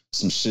or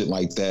some shit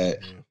like that.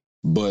 Yeah.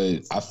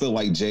 But I feel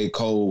like J.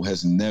 Cole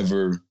has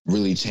never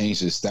really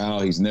changed his style.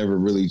 He's never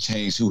really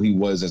changed who he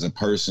was as a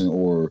person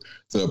or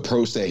the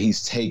approach that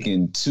he's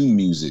taken to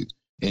music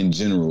in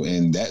general.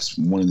 And that's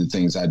one of the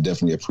things I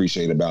definitely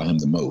appreciate about him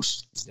the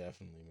most.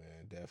 Definitely,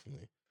 man.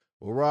 Definitely.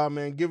 Well, Rob,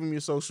 man, give him your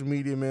social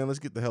media, man. Let's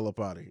get the hell up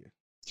out of here.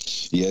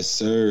 Yes,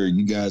 sir.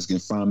 You guys can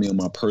find me on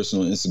my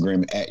personal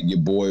Instagram at your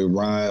boy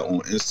Rod on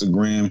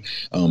Instagram.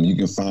 You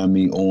can find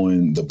me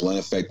on the Blunt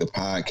Effect, the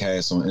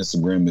podcast, on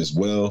Instagram as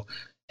well.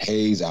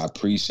 Hayes, I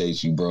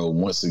appreciate you, bro.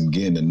 Once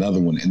again,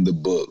 another one in the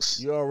books.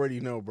 You already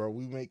know, bro.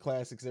 We make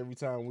classics every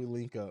time we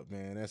link up,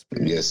 man. That's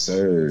period. Yes,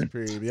 sir. That's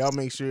period. Y'all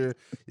make sure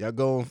y'all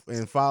go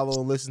and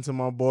follow and listen to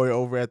my boy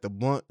over at the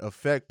Blunt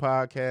Effect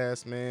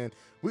podcast, man.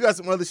 We got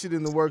some other shit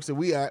in the works that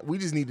we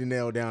just need to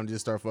nail down and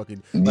just start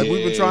fucking. Like,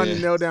 we've been trying to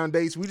nail down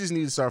dates. We just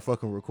need to start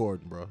fucking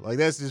recording, bro. Like,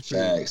 that's just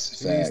period.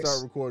 Facts. We need to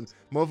start recording.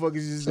 Motherfuckers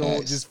just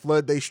gonna just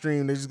flood their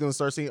stream. They're just gonna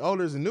start seeing, oh,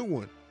 there's a new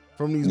one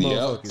from these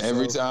motherfuckers.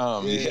 Every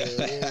time. Yeah.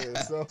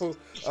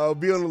 So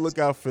be on the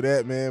lookout for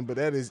that, man. But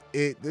that is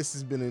it. This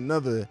has been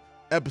another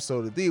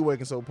episode of the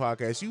Awaken Soul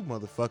podcast. You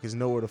motherfuckers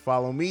know where to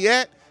follow me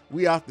at.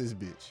 We out this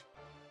bitch.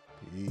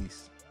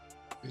 Peace.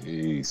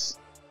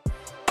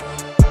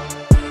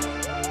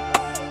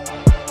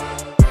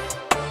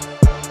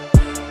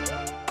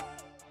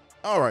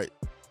 All right.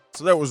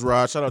 So that was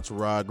Rod. Shout out to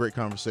Rod. Great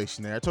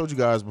conversation there. I told you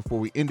guys before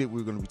we ended,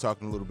 we were going to be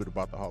talking a little bit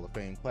about the Hall of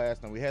Fame class.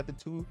 Now, we had the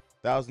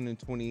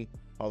 2020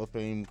 Hall of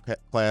Fame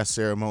class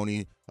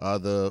ceremony.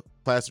 The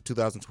class of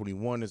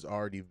 2021 has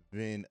already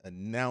been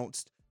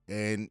announced.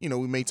 And, you know,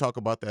 we may talk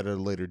about that at a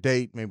later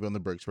date, maybe on the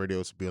Breaks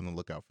Radio, so be on the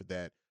lookout for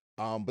that.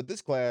 But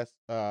this class,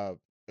 a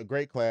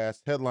great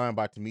class, headlined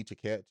by Tamisha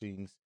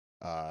Catchings,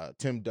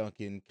 Tim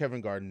Duncan,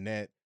 Kevin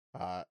Garnett,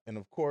 and,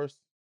 of course,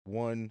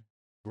 one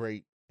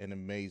great and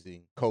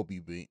amazing Kobe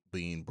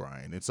Bean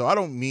Bryant. And so I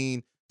don't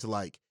mean to,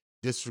 like,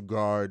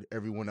 disregard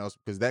everyone else,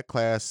 because that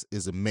class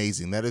is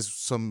amazing. That is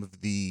some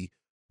of the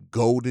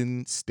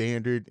golden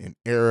standard and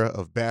era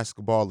of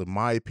basketball, in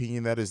my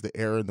opinion. That is the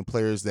era and the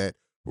players that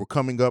were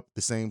coming up at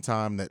the same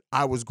time that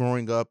I was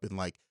growing up, and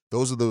like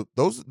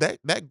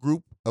that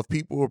group of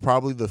people were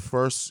probably the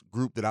first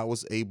group that I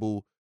was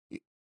able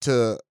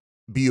to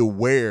be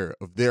aware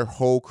of their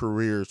whole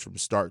careers from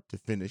start to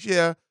finish.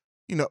 Yeah,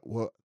 you know,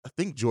 well, I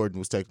think Jordan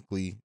was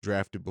technically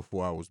drafted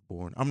before I was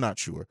born. I'm not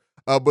sure,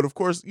 but of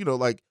course, you know,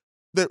 like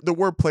there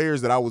were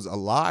players that I was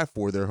alive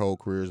for their whole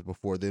careers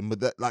before then,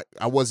 but that, like,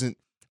 I wasn't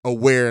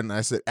aware, and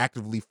I said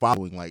actively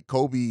following. Like,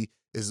 Kobe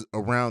is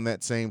around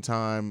that same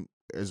time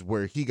as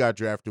where he got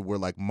drafted, where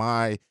like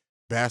my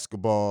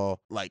basketball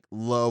like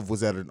love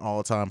was at an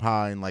all-time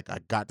high, and like I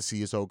got to see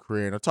his whole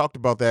career. And I talked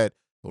about that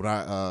when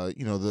I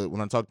when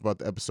I talked about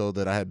the episode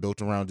that I had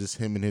built around just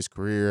him and his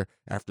career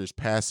after his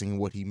passing and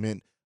what he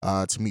meant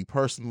to me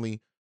personally.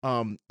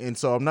 And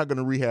so I'm not going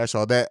to rehash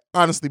all that,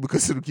 honestly,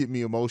 because it'll get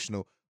me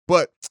emotional.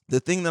 But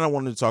the thing that I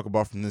wanted to talk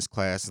about from this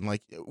class, and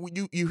like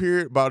you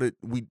hear about it,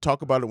 we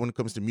talk about it when it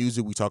comes to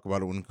music, we talk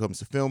about it when it comes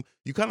to film.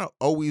 You kind of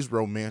always not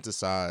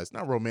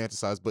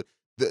romanticize, but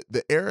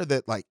the era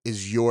that like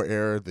is your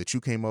era that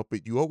you came up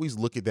with, you always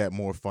look at that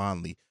more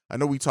fondly. I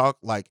know we talk,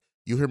 like,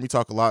 you hear me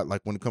talk a lot,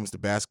 like when it comes to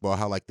basketball,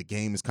 how like the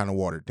game is kind of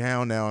watered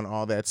down now and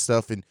all that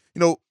stuff. And, you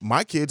know,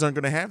 my kids aren't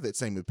going to have that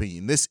same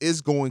opinion. This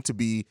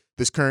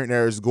current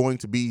era is going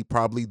to be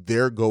probably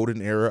their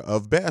golden era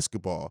of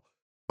basketball.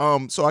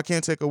 So I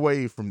can't take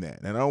away from that.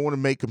 And I don't want to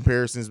make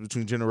comparisons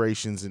between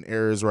generations and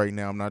eras right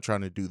now. I'm not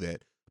trying to do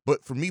that.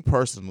 But for me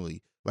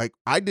personally, like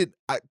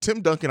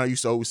Tim Duncan, I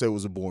used to always say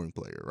was a boring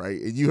player,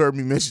 right? And you heard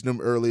me mention him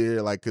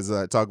earlier, like, because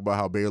I talk about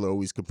how Baylor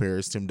always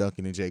compares Tim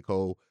Duncan and J.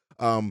 Cole.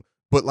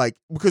 But like,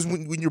 because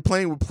when you're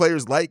playing with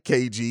players like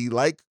KG,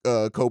 like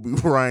Kobe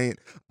Bryant,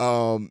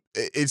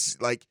 it's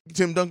like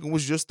Tim Duncan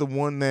was just the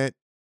one that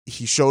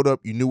he showed up,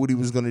 you knew what he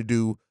was going to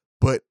do.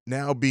 But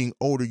now being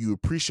older, you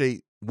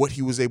appreciate what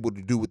he was able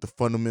to do with the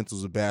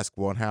fundamentals of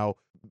basketball and how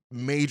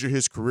major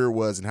his career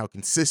was and how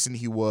consistent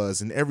he was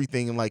and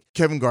everything. And like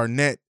Kevin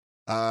Garnett,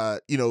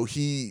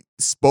 he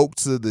spoke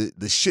to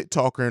the shit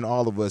talker in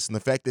all of us, and the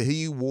fact that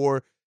he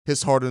wore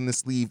his heart on his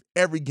sleeve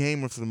every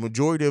game and for the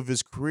majority of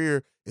his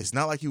career. It's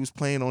not like he was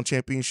playing on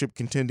championship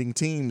contending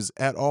teams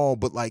at all,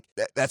 but like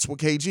that's what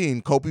KG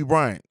and Kobe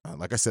Bryant.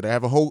 Like I said, I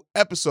have a whole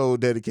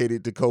episode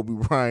dedicated to Kobe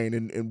Bryant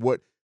and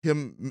what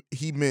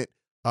he meant.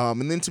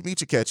 And then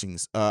Tamisha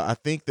Catchings. I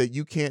think that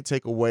you can't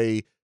take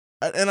away,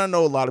 and I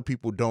know a lot of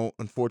people don't,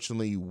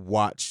 unfortunately,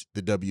 watch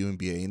the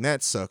WNBA, and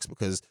that sucks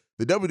because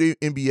the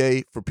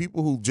WNBA, for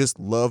people who just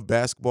love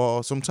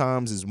basketball,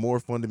 sometimes is more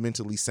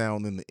fundamentally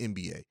sound than the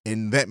NBA.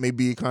 And that may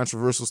be a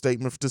controversial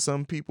statement to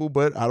some people,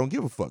 but I don't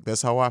give a fuck.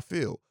 That's how I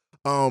feel.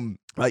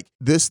 Like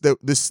there's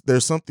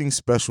something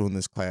special in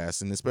this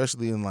class, and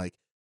especially in like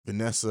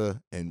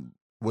Vanessa and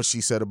what she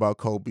said about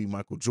Kobe,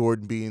 Michael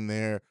Jordan being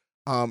there.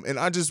 And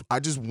I just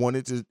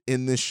wanted to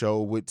end this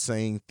show with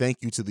saying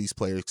thank you to these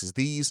players, because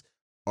these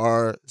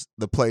are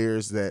the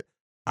players that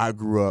I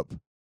grew up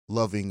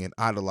loving and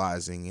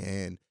idolizing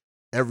and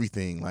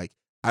everything. Like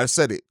I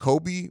said it,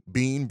 Kobe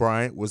Bean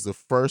Bryant was the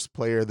first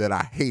player that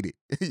I hated.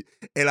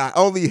 And I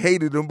only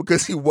hated him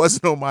because he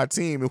wasn't on my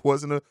team. It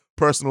wasn't a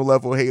personal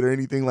level hate or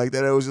anything like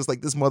that. It was just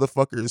like, this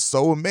motherfucker is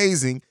so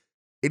amazing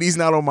and he's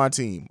not on my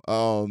team.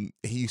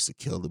 He used to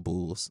kill the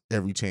Bulls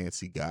every chance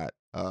he got.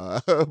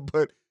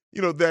 But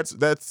you know, that's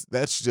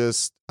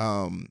just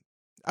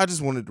I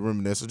just wanted to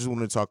reminisce. I just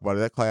wanted to talk about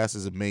it. That class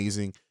is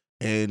amazing.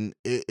 And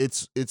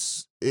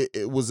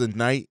it was a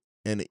night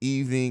and an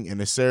evening and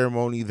a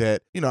ceremony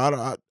that, you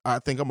know, I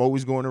think I'm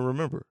always going to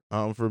remember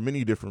for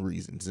many different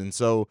reasons. And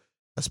so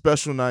a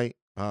special night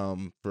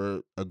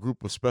for a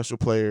group of special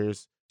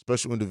players,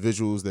 special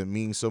individuals that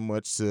mean so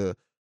much to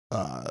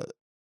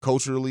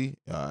culturally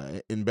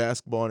in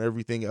basketball and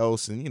everything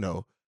else. And, you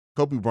know,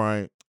 Kobe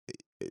Bryant,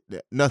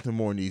 nothing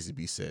more needs to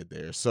be said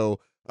there. So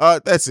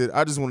that's it.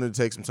 I just wanted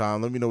to take some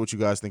time. Let me know what you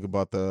guys think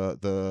about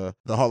the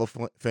Hall of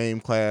Fame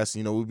class.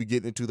 You know, we'll be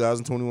getting the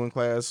 2021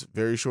 class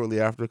very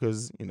shortly after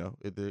because, you know,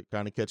 they're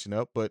kind of catching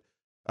up. But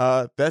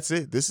that's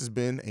it. This has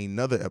been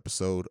another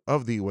episode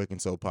of the Awaken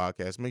Soul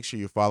podcast. Make sure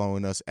you're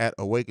following us at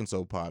Awaken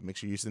Soul Pod. Make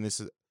sure you send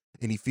us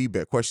any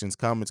feedback, questions,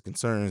 comments,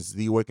 concerns,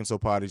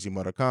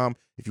 theawakensoulpod@gmail.com.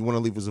 If you want to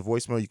leave us a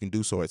voicemail, you can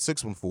do so at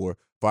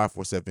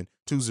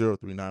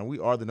 614-547-2039. We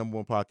are the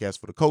 #1 podcast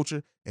for the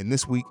culture, and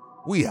this week,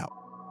 we out.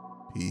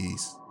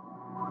 Peace.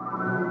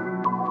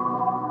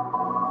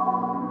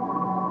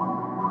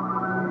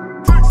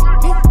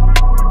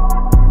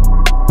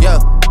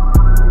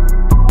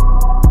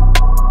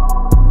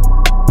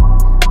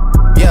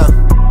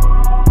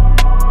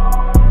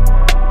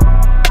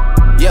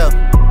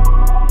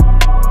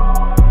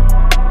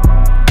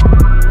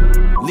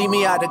 Leave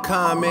me out the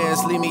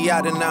comments, leave me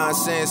out the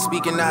nonsense.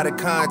 Speaking out of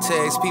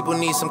context, people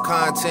need some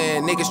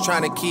content. Niggas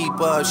trying to keep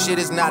up, shit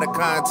is not a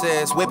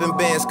contest. Whipping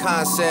bands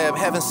concept,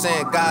 heaven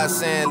sent, God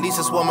sent. At least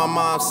that's what my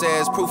mom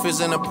says, proof is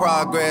in the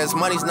progress.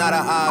 Money's not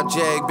an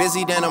object,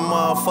 busy than a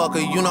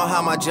motherfucker. You know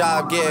how my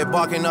job get,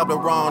 barking up the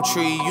wrong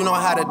tree. You know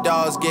how the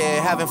dogs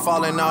get, haven't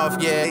fallen off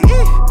yet.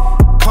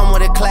 Come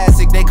with a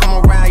classic, they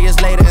come around years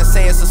later and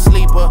say it's a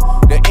sleeper.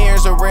 The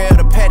earrings are real,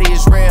 the petty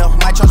is real.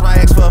 Might charge my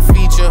ex for a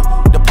feature.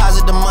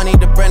 Deposit the money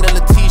to Brenda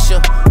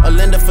Letitia, or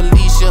Linda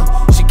Felicia.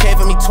 She came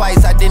for me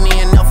twice, I didn't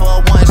even know for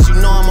her once. You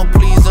know I'm a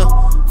pleaser.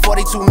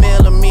 42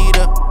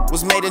 millimeter,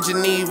 was made in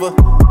Geneva.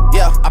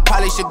 Yeah, I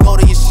probably should go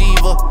to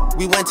Yeshiva.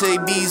 We went to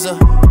Ibiza.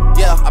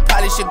 Yeah, I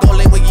probably should go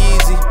link with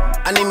Yeezy.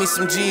 I need me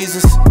some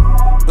Jesus.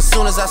 But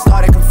soon as I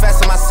started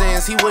confessing my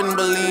sins, he wouldn't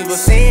believe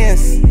us.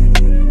 Sins.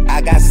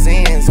 I got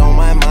sins on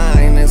my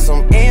mind and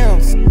some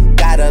M's.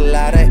 Got a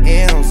lot of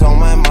M's on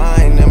my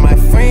mind and my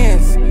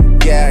friends.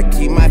 Yeah, I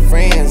keep my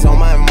friends on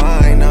my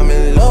mind. I'm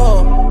in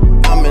love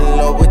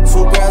with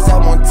 2 girls at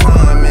one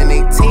time and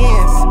they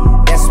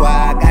 10s. That's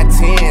why I got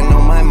 10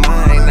 on my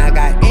mind. I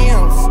got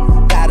M's.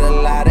 Got a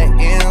lot of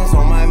M's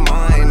on my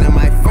mind and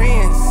my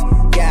friends.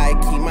 Yeah, I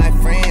keep my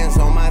friends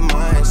on my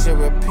mind. Should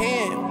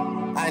repent.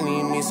 I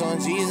need me some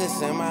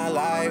Jesus in my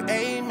life.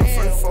 Amen. I'm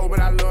 44, but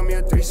I love me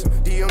a threesome.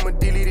 DM a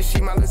delete this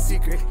shit, my little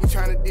secret. You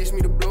tryna dish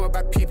me to blow up,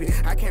 I peep it.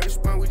 I can't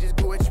respond, we just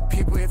go at your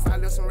people. If I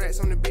left some rats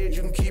on the bed,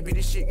 you can keep it.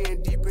 This shit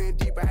getting deeper and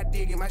deeper. I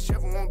dig it. My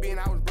shovel won't be, and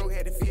I was broke,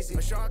 had to fix it.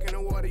 A shark in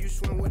the water, you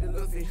swim with a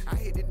little fish. I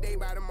hit the day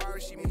by tomorrow,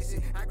 she miss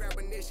it. I grab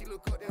a net, she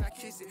look up, then I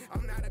kiss it.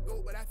 I'm not a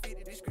goat, but I fit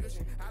the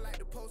description. I like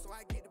the post, so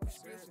I get the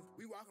prescription.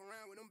 We walk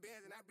around with them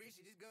bands and I breach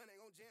it. This gun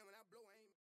ain't gon'